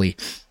a goalie.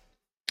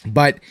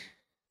 But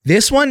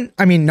this one,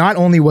 I mean, not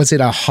only was it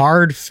a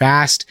hard,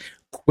 fast,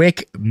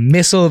 quick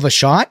missile of a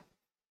shot,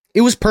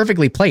 it was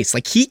perfectly placed.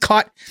 Like, he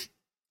caught,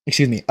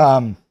 he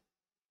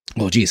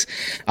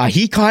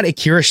caught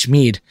Akira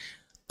Schmid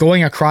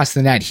going across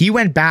the net. He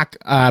went back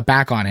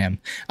on him,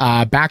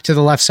 back to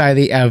the left side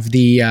of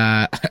the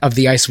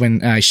ice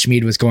when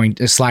Schmid was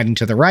sliding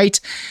to the right.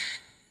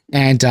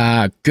 And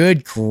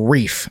good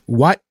grief,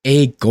 what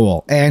a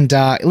goal! And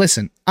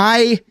listen,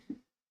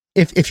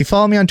 if you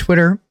follow me on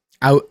Twitter,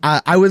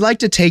 I would like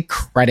to take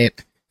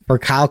credit for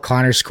Kyle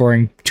Connor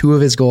scoring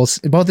both his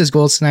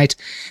goals tonight.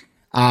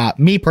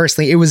 Me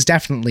personally, it was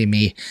definitely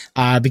me,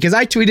 because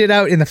I tweeted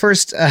out in the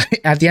first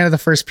at the end of the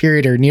first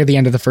period or near the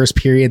end of the first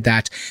period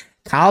that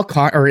Kyle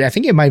Connor, or I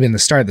think it might have been the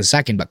start of the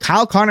second, but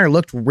Kyle Connor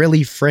looked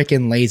really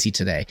freaking lazy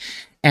today.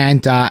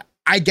 And I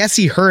guess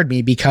he heard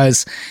me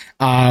because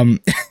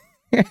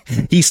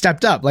he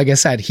stepped up. Like I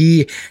said,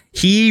 he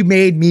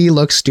made me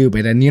look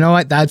stupid. And you know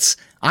what?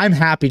 I'm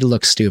happy to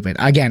look stupid.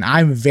 Again,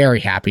 I'm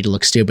very happy to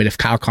look stupid if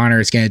Kyle Connor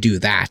is going to do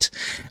that.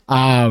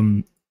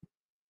 But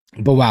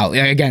wow,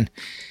 again,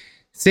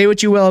 say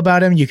what you will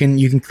about him. You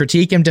can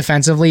critique him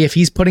defensively. If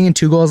he's putting in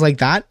 2 goals like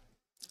that,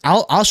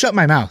 I'll shut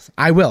my mouth.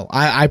 I will.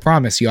 I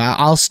promise you.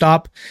 I'll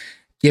stop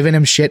giving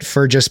him shit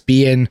for just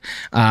being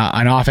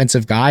an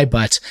offensive guy.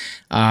 But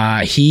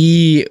wow,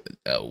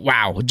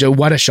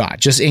 what a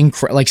shot! Just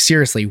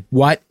seriously,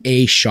 what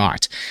a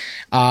shot!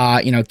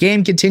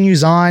 Game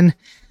continues on.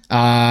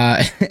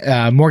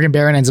 Morgan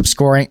Barron ends up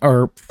scoring,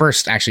 or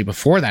first, actually,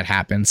 before that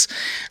happens.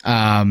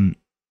 Oh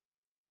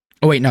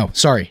wait, no,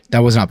 sorry, that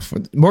was not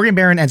before. Morgan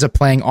Barron ends up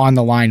playing on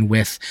the line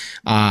with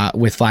Vlad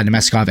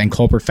Nemestikov and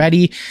Cole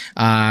Perfetti.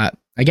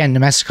 Again,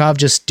 Nemestikov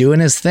just doing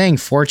his thing,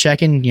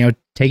 forechecking,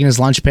 taking his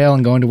lunch pail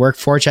and going to work,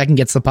 forechecking,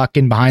 gets the puck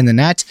in behind the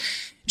net.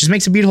 just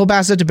makes a beautiful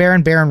pass out to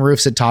Barron. Barron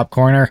roofs at top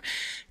corner.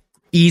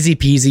 Easy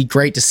peasy,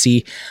 great to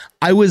see.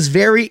 I was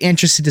very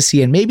interested to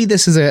see, and maybe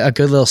this is a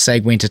good little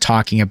segue into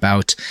talking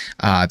about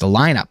the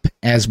lineup,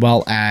 as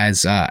well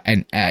as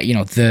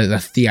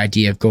the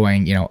idea of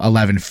going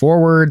 11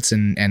 forwards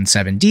and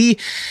 7D.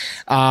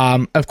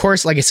 Of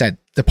course, like I said,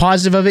 the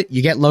positive of it,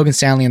 you get Logan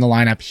Stanley in the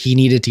lineup. He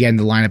needed to get in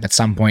the lineup at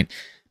some point.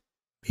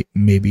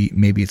 Maybe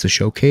it's a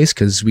showcase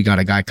because we got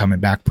a guy coming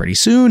back pretty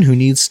soon who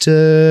needs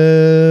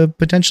to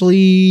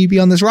potentially be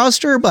on this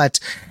roster, but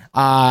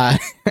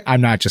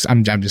I'm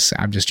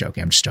just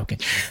joking.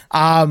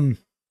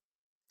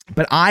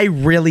 But I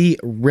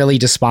really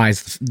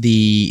despise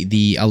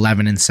the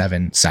 11 and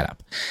 7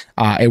 setup.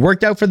 It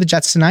worked out for the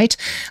Jets tonight.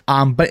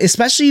 But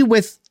especially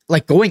with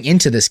like going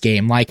into this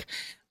game, like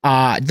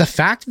the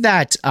fact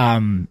that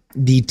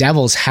the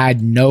Devils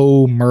had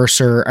no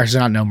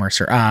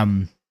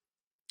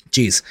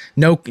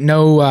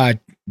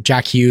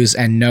Jack Hughes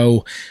and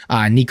no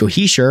Nico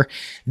Hischier.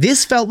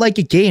 This felt like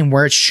a game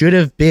where it should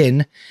have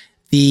been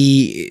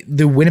the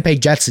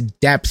Winnipeg Jets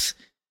depth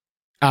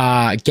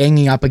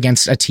ganging up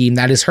against a team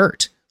that is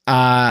hurt.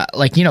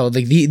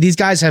 These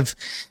guys have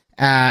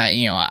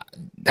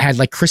had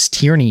like Chris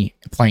Tierney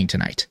playing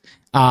tonight.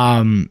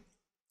 I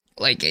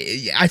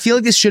feel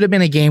like this should have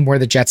been a game where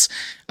the Jets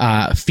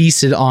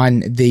feasted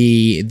on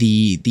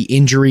the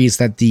injuries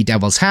that the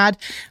Devils had.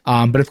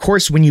 But of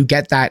course, when you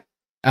get that,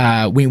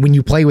 when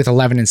you play with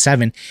 11 and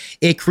 7,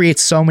 it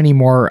creates so many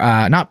more,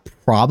 not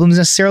problems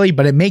necessarily,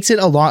 but it makes it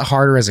a lot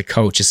harder as a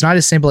coach. It's not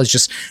as simple as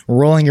just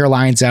rolling your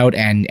lines out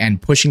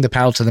and pushing the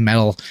pedal to the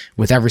metal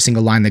with every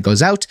single line that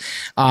goes out.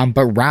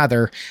 But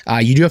rather,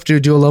 you do have to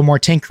do a little more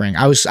tinkering.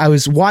 I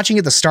was watching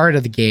at the start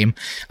of the game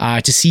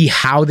to see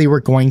how they were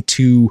going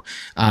to,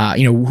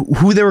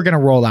 who they were going to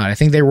roll out. I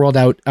think they rolled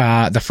out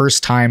the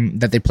first time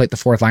that they played the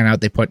fourth line out,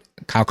 they put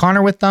Kyle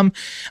Connor with them.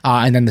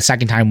 And then the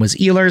second time was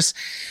Ehlers.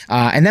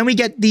 And then we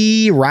get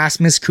the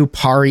Rasmus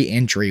Kupari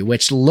injury,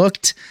 which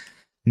looked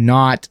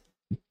not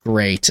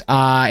great.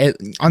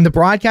 On the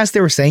broadcast,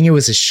 they were saying it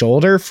was his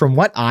shoulder. From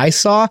what I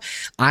saw,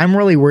 I'm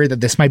really worried that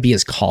this might be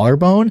his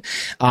collarbone.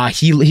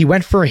 He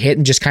went for a hit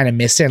and just kind of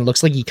missed it. And it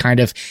looks like he kind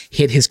of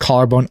hit his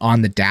collarbone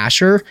on the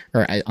dasher,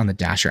 I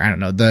don't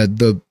know,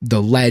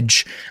 the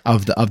ledge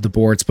of the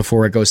boards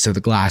before it goes to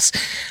the glass.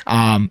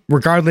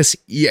 Regardless,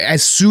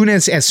 as soon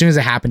as it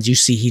happens, you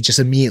see he just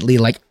immediately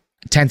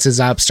tenses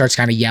up, starts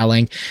kind of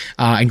yelling,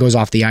 and goes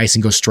off the ice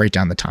and goes straight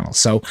down the tunnel.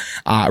 So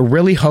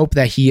really hope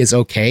that he is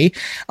okay.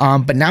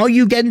 But now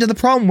you get into the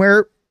problem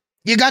where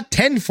you got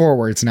 10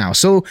 forwards now.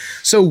 So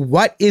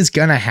what is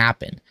going to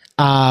happen?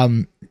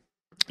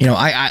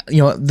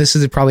 This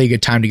is probably a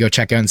good time to go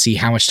check out and see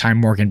how much time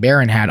Morgan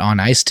Barron had on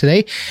ice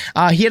today.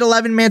 He had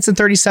 11 minutes and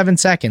 37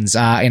 seconds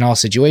in all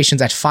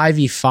situations. At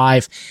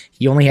 5v5,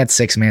 he only had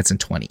 6 minutes and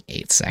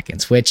 28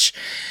 seconds, which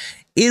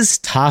is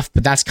tough,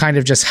 but that's kind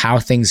of just how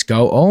things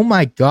go. Oh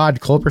my God,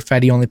 Cole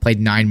Perfetti only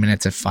played 9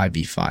 minutes at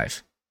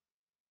 5v5.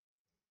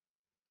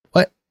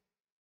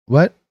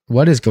 What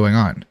is going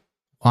on?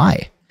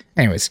 Why?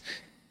 Anyways,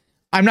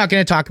 I'm not going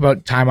to talk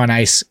about time on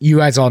ice. You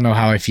guys all know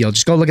how I feel.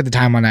 Just go look at the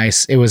time on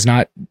ice. It was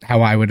not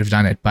how I would have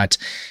done it. But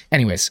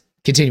anyways,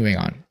 continuing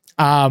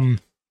on.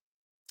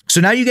 So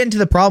now you get into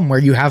the problem where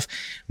you have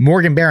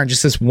Morgan Barron,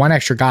 just this one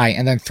extra guy,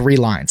 and then 3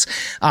 lines.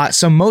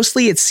 So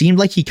mostly it seemed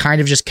like he kind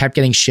of just kept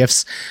getting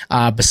shifts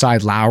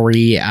beside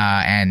Lowry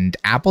and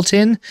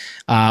Appleton,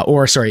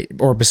 or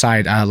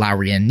beside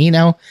Lowry and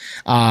Nino.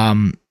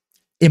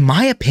 In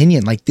my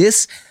opinion,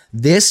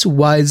 this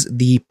was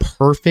the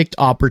perfect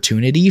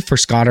opportunity for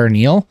Scott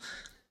Arniel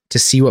to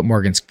see what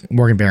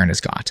Morgan Barron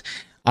has got.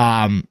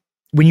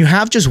 When you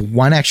have just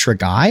one extra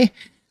guy,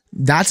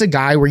 that's a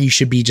guy where you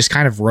should be just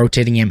kind of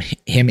rotating him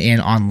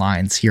in on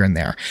lines here and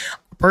there.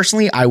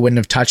 Personally, I wouldn't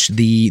have touched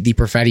the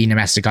Perfetti,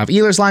 Nemestikov,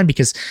 Ehlers line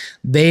because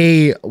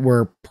they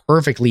were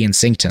perfectly in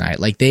sync tonight.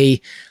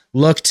 They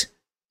looked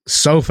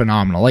so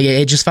phenomenal.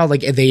 It just felt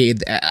like they,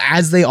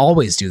 as they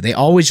always do, they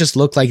always just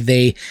look like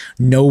they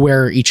know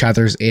where each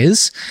other's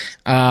is.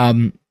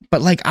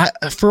 But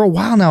for a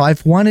while now,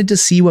 I've wanted to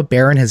see what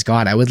Barron has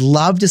got. I would have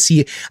loved to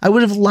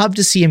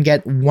see him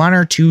get 1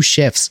 or 2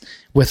 shifts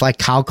with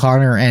Kyle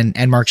Connor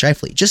and Mark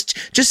Scheifele, just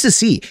to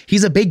see.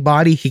 He's a big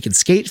body. He can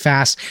skate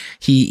fast.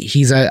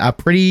 He's a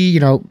pretty,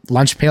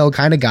 lunch pail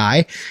kind of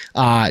guy,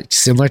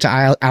 similar to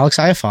Alex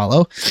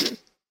Iafallo.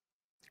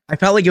 I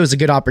felt like it was a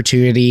good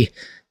opportunity,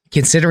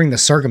 considering the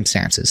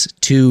circumstances,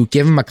 to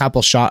give him a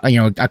couple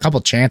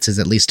chances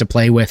at least to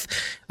play with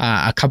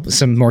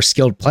some more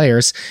skilled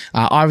players.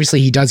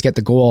 Obviously, he does get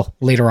the goal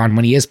later on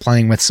when he is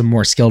playing with some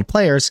more skilled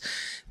players.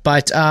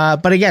 But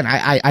again,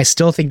 I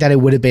still think that it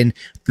would have been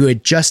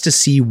good just to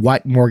see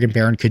what Morgan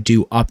Barron could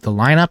do up the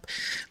lineup.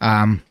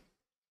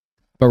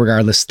 But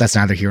regardless, that's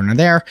neither here nor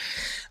there.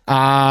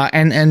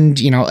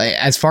 And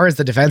as far as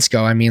the defense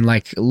go, I mean,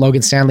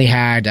 Logan Stanley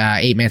had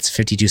 8 minutes and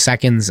 52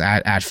 seconds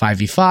at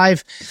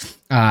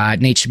 5v5.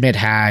 Nate Schmidt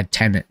had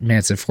 10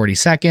 minutes and 40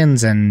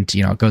 seconds, and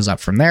it goes up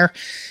from there.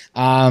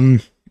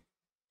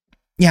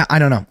 Yeah, I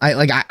don't know.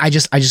 I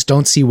just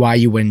don't see why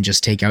you wouldn't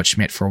just take out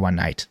Schmidt for one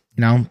night.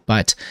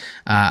 but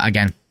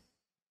again,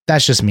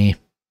 that's just me.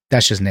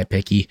 That's just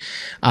nitpicky.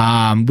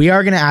 We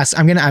are going to ask,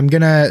 I'm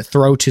going to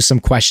throw to some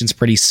questions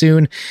pretty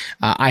soon.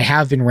 I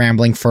have been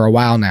rambling for a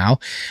while now.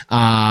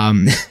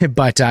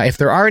 But if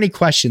there are any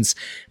questions,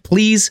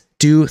 please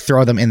do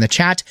throw them in the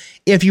chat.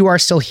 If you are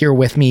still here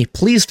with me,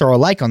 please throw a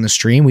like on the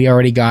stream. We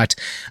already got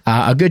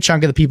a good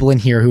chunk of the people in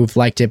here who've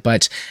liked it,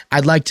 but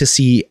I'd like to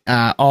see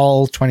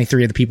all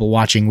 23 of the people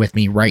watching with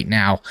me right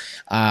now.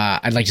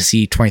 I'd like to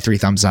see 23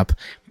 thumbs up.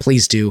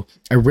 Please do.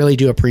 I really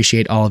do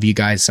appreciate all of you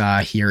guys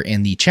here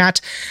in the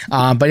chat.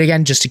 But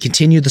again, just to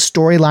continue the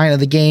storyline of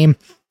the game,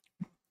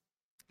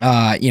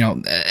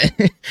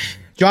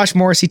 Josh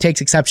Morrissey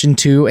takes exception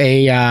to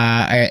a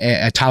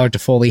Tyler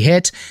Toffoli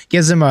hit,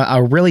 gives him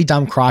a really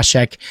dumb cross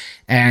check,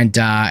 and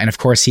of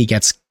course he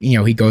gets,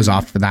 he goes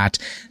off for that.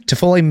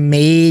 Toffoli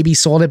maybe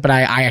sold it, but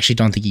I actually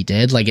don't think he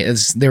did. Like,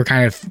 they were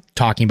kind of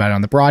talking about it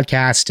on the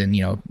broadcast, and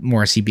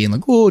Morrissey being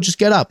like, "Oh, just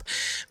get up,"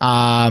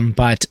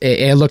 but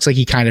it looks like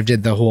he kind of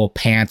did the whole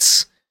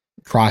pants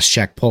cross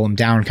check, pull him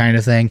down kind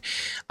of thing.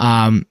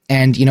 And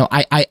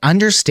I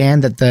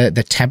understand that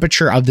the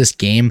temperature of this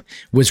game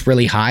was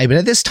really high, but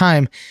at this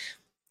time,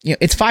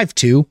 it's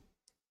 5-2.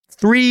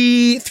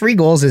 Three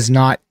goals is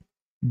not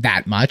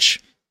that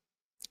much.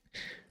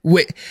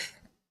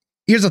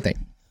 Here's the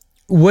thing.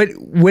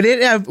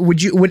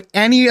 Would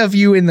any of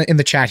you in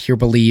the chat here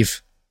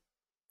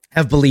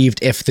have believed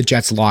if the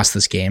Jets lost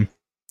this game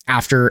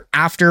after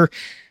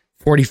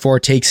 44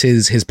 takes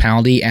his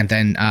penalty, and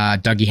then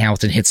Dougie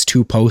Hamilton hits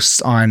 2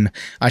 posts on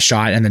a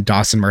shot, and then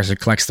Dawson Mercer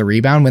collects the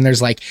rebound when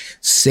there's like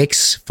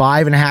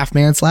 5.5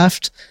 minutes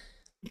left?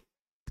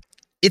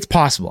 It's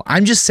possible.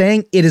 I'm just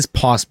saying it is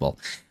possible.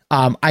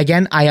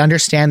 Again, I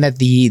understand that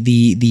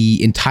the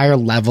entire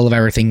level of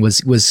everything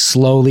was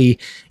slowly,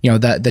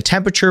 the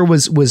temperature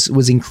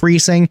was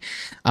increasing.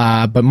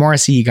 But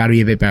Morrissey, you got to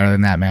be a bit better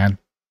than that, man.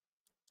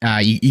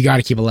 You got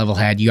to keep a level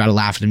head. You got to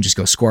laugh at him. Just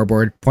go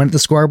scoreboard, point at the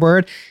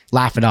scoreboard,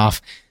 laugh it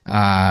off.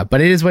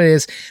 But it is what it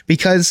is,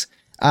 because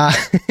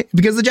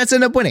the Jets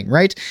end up winning,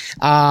 right?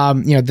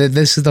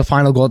 This is the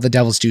final goal the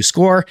Devils do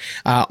score.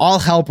 All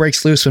hell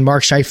breaks loose when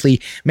Mark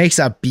Scheifele makes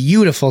a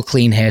beautiful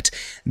clean hit.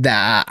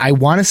 I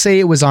want to say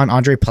it was on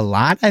Andre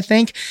Palat, I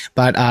think,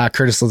 but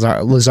Curtis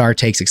Lazar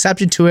takes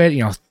exception to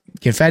it.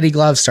 Confetti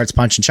gloves, starts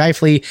punching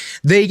Scheifele.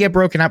 They get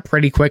broken up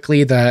pretty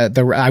quickly.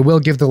 I will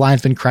give the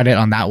linesman credit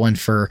on that one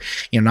for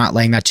not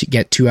letting that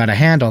get too out of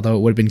hand, although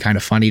it would have been kind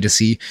of funny to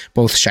see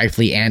both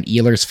Scheifele and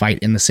Ehlers fight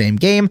in the same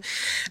game.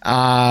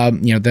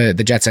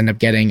 The Jets end up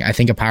getting, I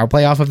think, a power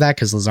play off of that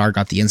because Lazar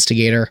got the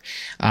instigator.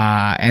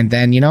 And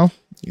then,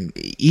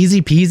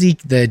 easy peasy,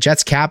 the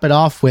Jets cap it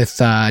off with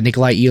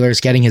Nikolai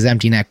Ehlers getting his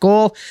empty net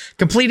goal,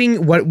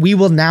 completing what we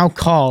will now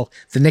call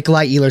the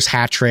Nikolai Ehlers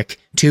hat trick: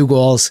 2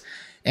 goals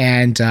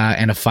and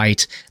a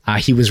fight.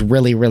 He was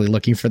really, really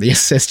looking for the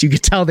assist. You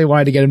could tell they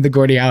wanted to get him the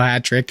Gordie Howe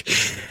hat trick.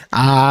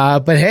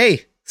 But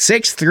hey,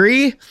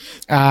 6-3.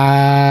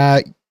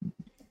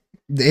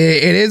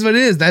 It is what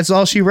it is. That's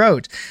all she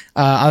wrote.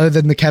 Other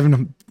than the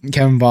Kevin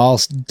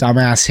Ball's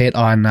dumbass hit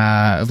on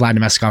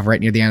Vladimir Meskov right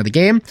near the end of the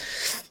game.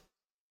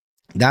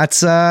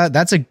 That's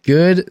a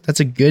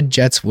good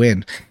Jets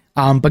win.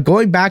 But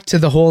going back to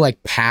the whole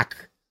pack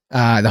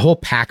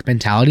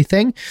mentality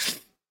thing,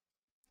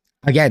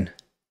 again,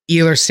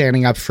 Ehlers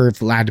standing up for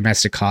Vlad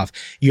Domestikov.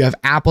 You have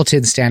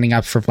Appleton standing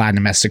up for Vlad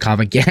Domestikov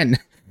again.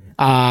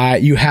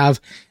 You have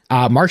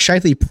Mark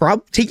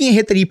Scheifele taking a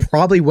hit that he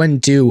probably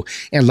wouldn't do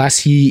unless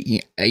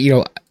he,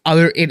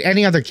 in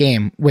any other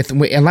game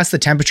unless the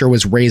temperature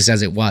was raised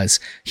as it was.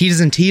 He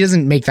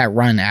doesn't make that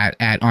run at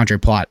Andre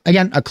Palat.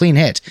 Again, a clean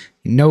hit.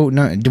 No,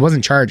 it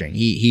wasn't charging.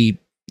 He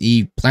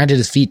planted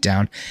his feet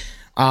down.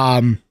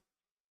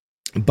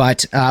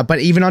 But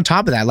even on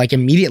top of that,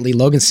 immediately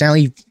Logan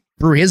Stanley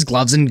threw his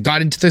gloves and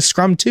got into the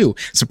scrum too.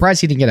 Surprised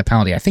he didn't get a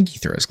penalty. I think he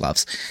threw his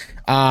gloves.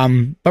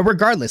 But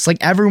regardless,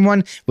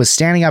 everyone was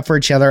standing up for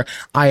each other.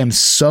 I am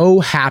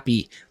so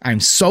happy. I'm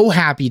so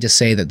happy to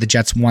say that the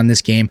Jets won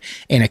this game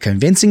in a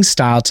convincing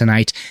style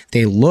tonight.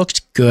 They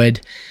looked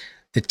good.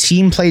 The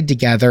team played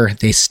together.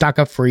 They stuck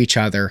up for each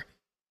other.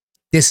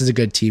 This is a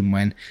good team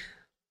win.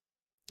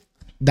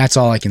 That's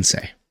all I can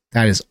say.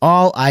 That is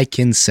all I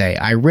can say.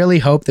 I really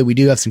hope that we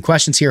do have some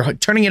questions here.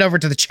 Turning it over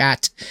to the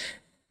chat.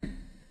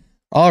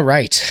 All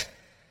right.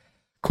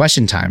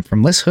 Question time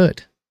from Liz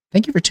Hood.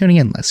 Thank you for tuning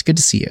in, Liz. Good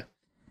to see you.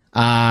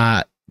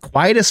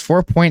 Quietest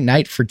 4-point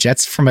night for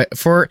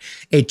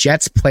a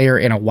Jets player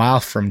in a while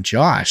from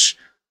Josh.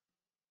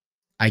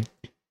 Are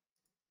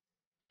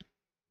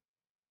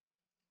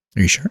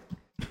you sure?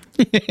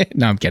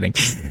 No, I'm kidding.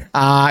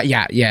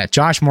 Yeah.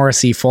 Josh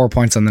Morrissey, 4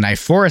 points on the night,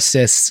 4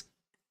 assists.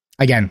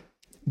 Again,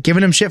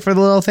 giving him shit for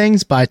the little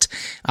things, but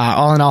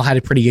all in all, had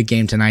a pretty good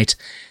game tonight.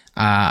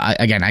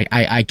 Again,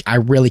 I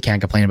really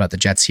can't complain about the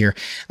Jets here.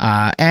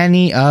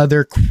 Any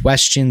other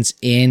questions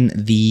in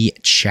the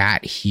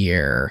chat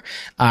here?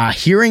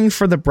 Hearing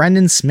for the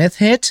Brendan Smith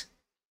hit?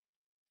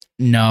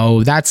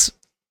 No, that's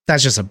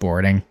just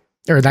aborting.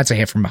 or that's a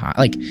hit from behind.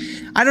 Like,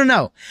 I don't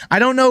know. I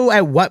don't know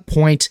at what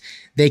point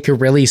they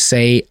could really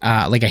say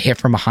like a hit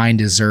from behind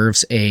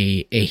deserves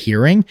a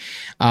hearing.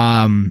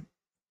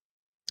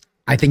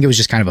 I think it was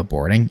just kind of a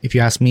boarding, if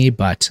you ask me,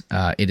 but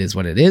it is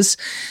what it is.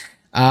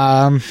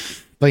 But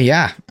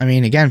yeah, I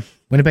mean, again,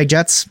 Winnipeg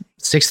Jets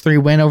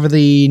 6-3 win over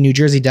the New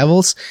Jersey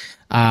Devils.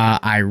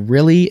 I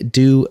really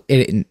do.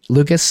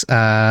 Lucas,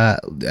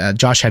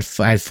 Josh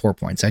had 4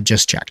 points. I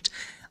just checked.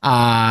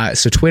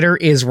 So Twitter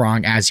is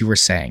wrong, as you were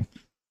saying.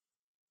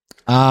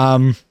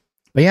 But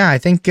yeah, I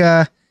think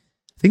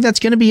that's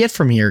going to be it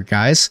from here,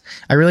 guys.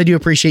 I really do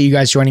appreciate you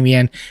guys joining me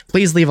in.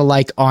 Please leave a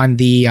like on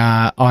the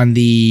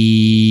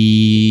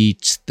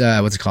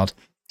what's it called?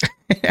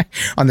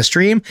 On the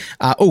stream.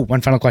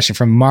 One final question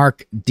from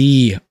Mark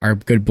D, our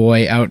good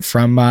boy out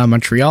from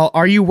Montreal.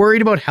 Are you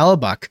worried about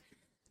Hellebuck?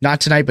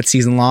 Not tonight, but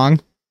season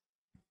long?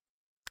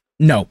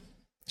 No.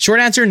 Short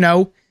answer,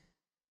 no.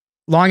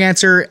 Long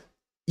answer,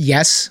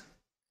 yes.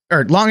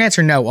 Or long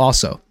answer, no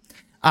also.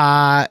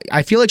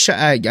 I feel like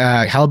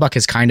Hellebuck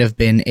has kind of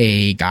been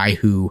a guy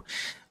who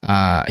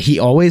he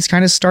always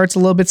kind of starts a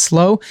little bit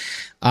slow.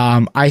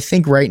 I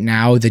think right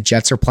now the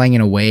Jets are playing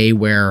in a way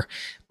where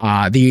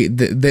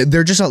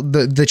they're just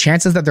the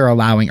chances that they're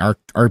allowing are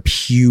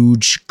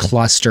huge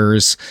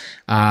clusters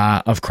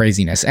of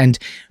craziness. And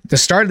the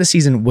start of the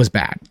season was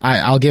bad.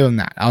 I'll give him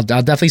that. I'll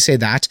definitely say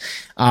that.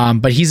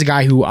 But he's a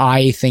guy who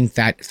I think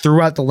that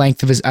throughout the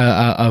length of his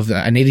of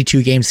an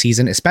 82 game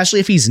season,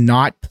 especially if he's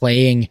not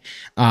playing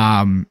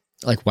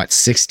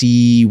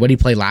 60, what did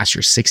he play last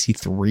year?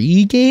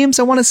 63 games,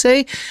 I want to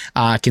say,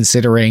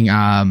 considering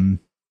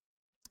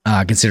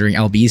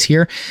LBs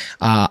here.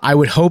 I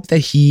would hope that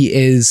he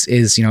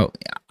is,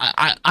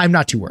 I'm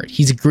not too worried.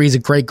 He's a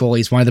great goalie.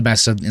 He's one of the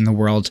best in the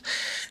world.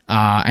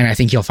 And I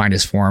think he'll find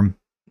his form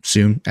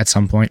soon at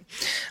some point.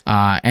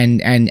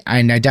 And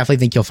I definitely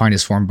think he'll find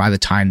his form by the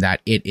time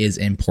that it is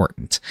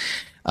important.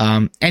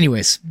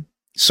 Anyways,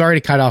 sorry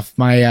to cut off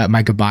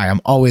my goodbye. I'm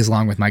always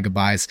long with my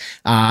goodbyes.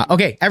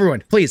 Okay,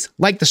 everyone, please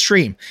like the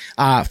stream.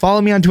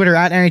 Follow me on Twitter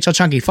at NHL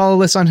Chunky. Follow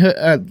Liz on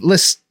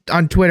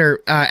Twitter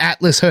at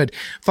Liz Hood.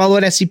 Follow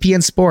at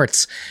SCPN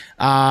Sports.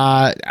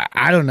 I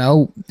don't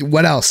know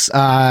what else.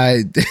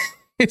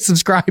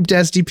 Subscribe to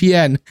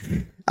SDPN.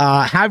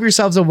 Have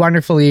yourselves a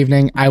wonderful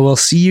evening. I will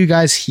see you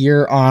guys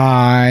here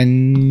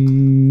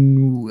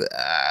on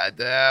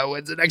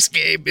when's the next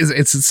game?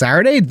 It's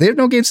Saturday? They have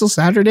no games till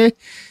Saturday.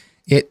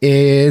 It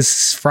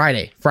is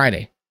Friday.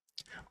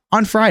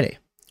 On Friday,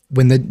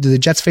 when the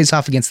Jets face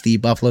off against the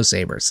Buffalo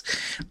Sabres.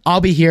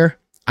 I'll be here.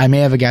 I may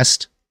have a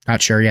guest.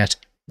 Not sure yet.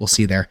 We'll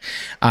see you there.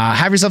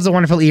 Have yourselves a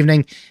wonderful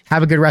evening.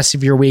 Have a good rest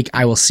of your week.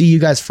 I will see you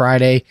guys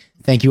Friday.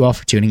 Thank you all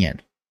for tuning in.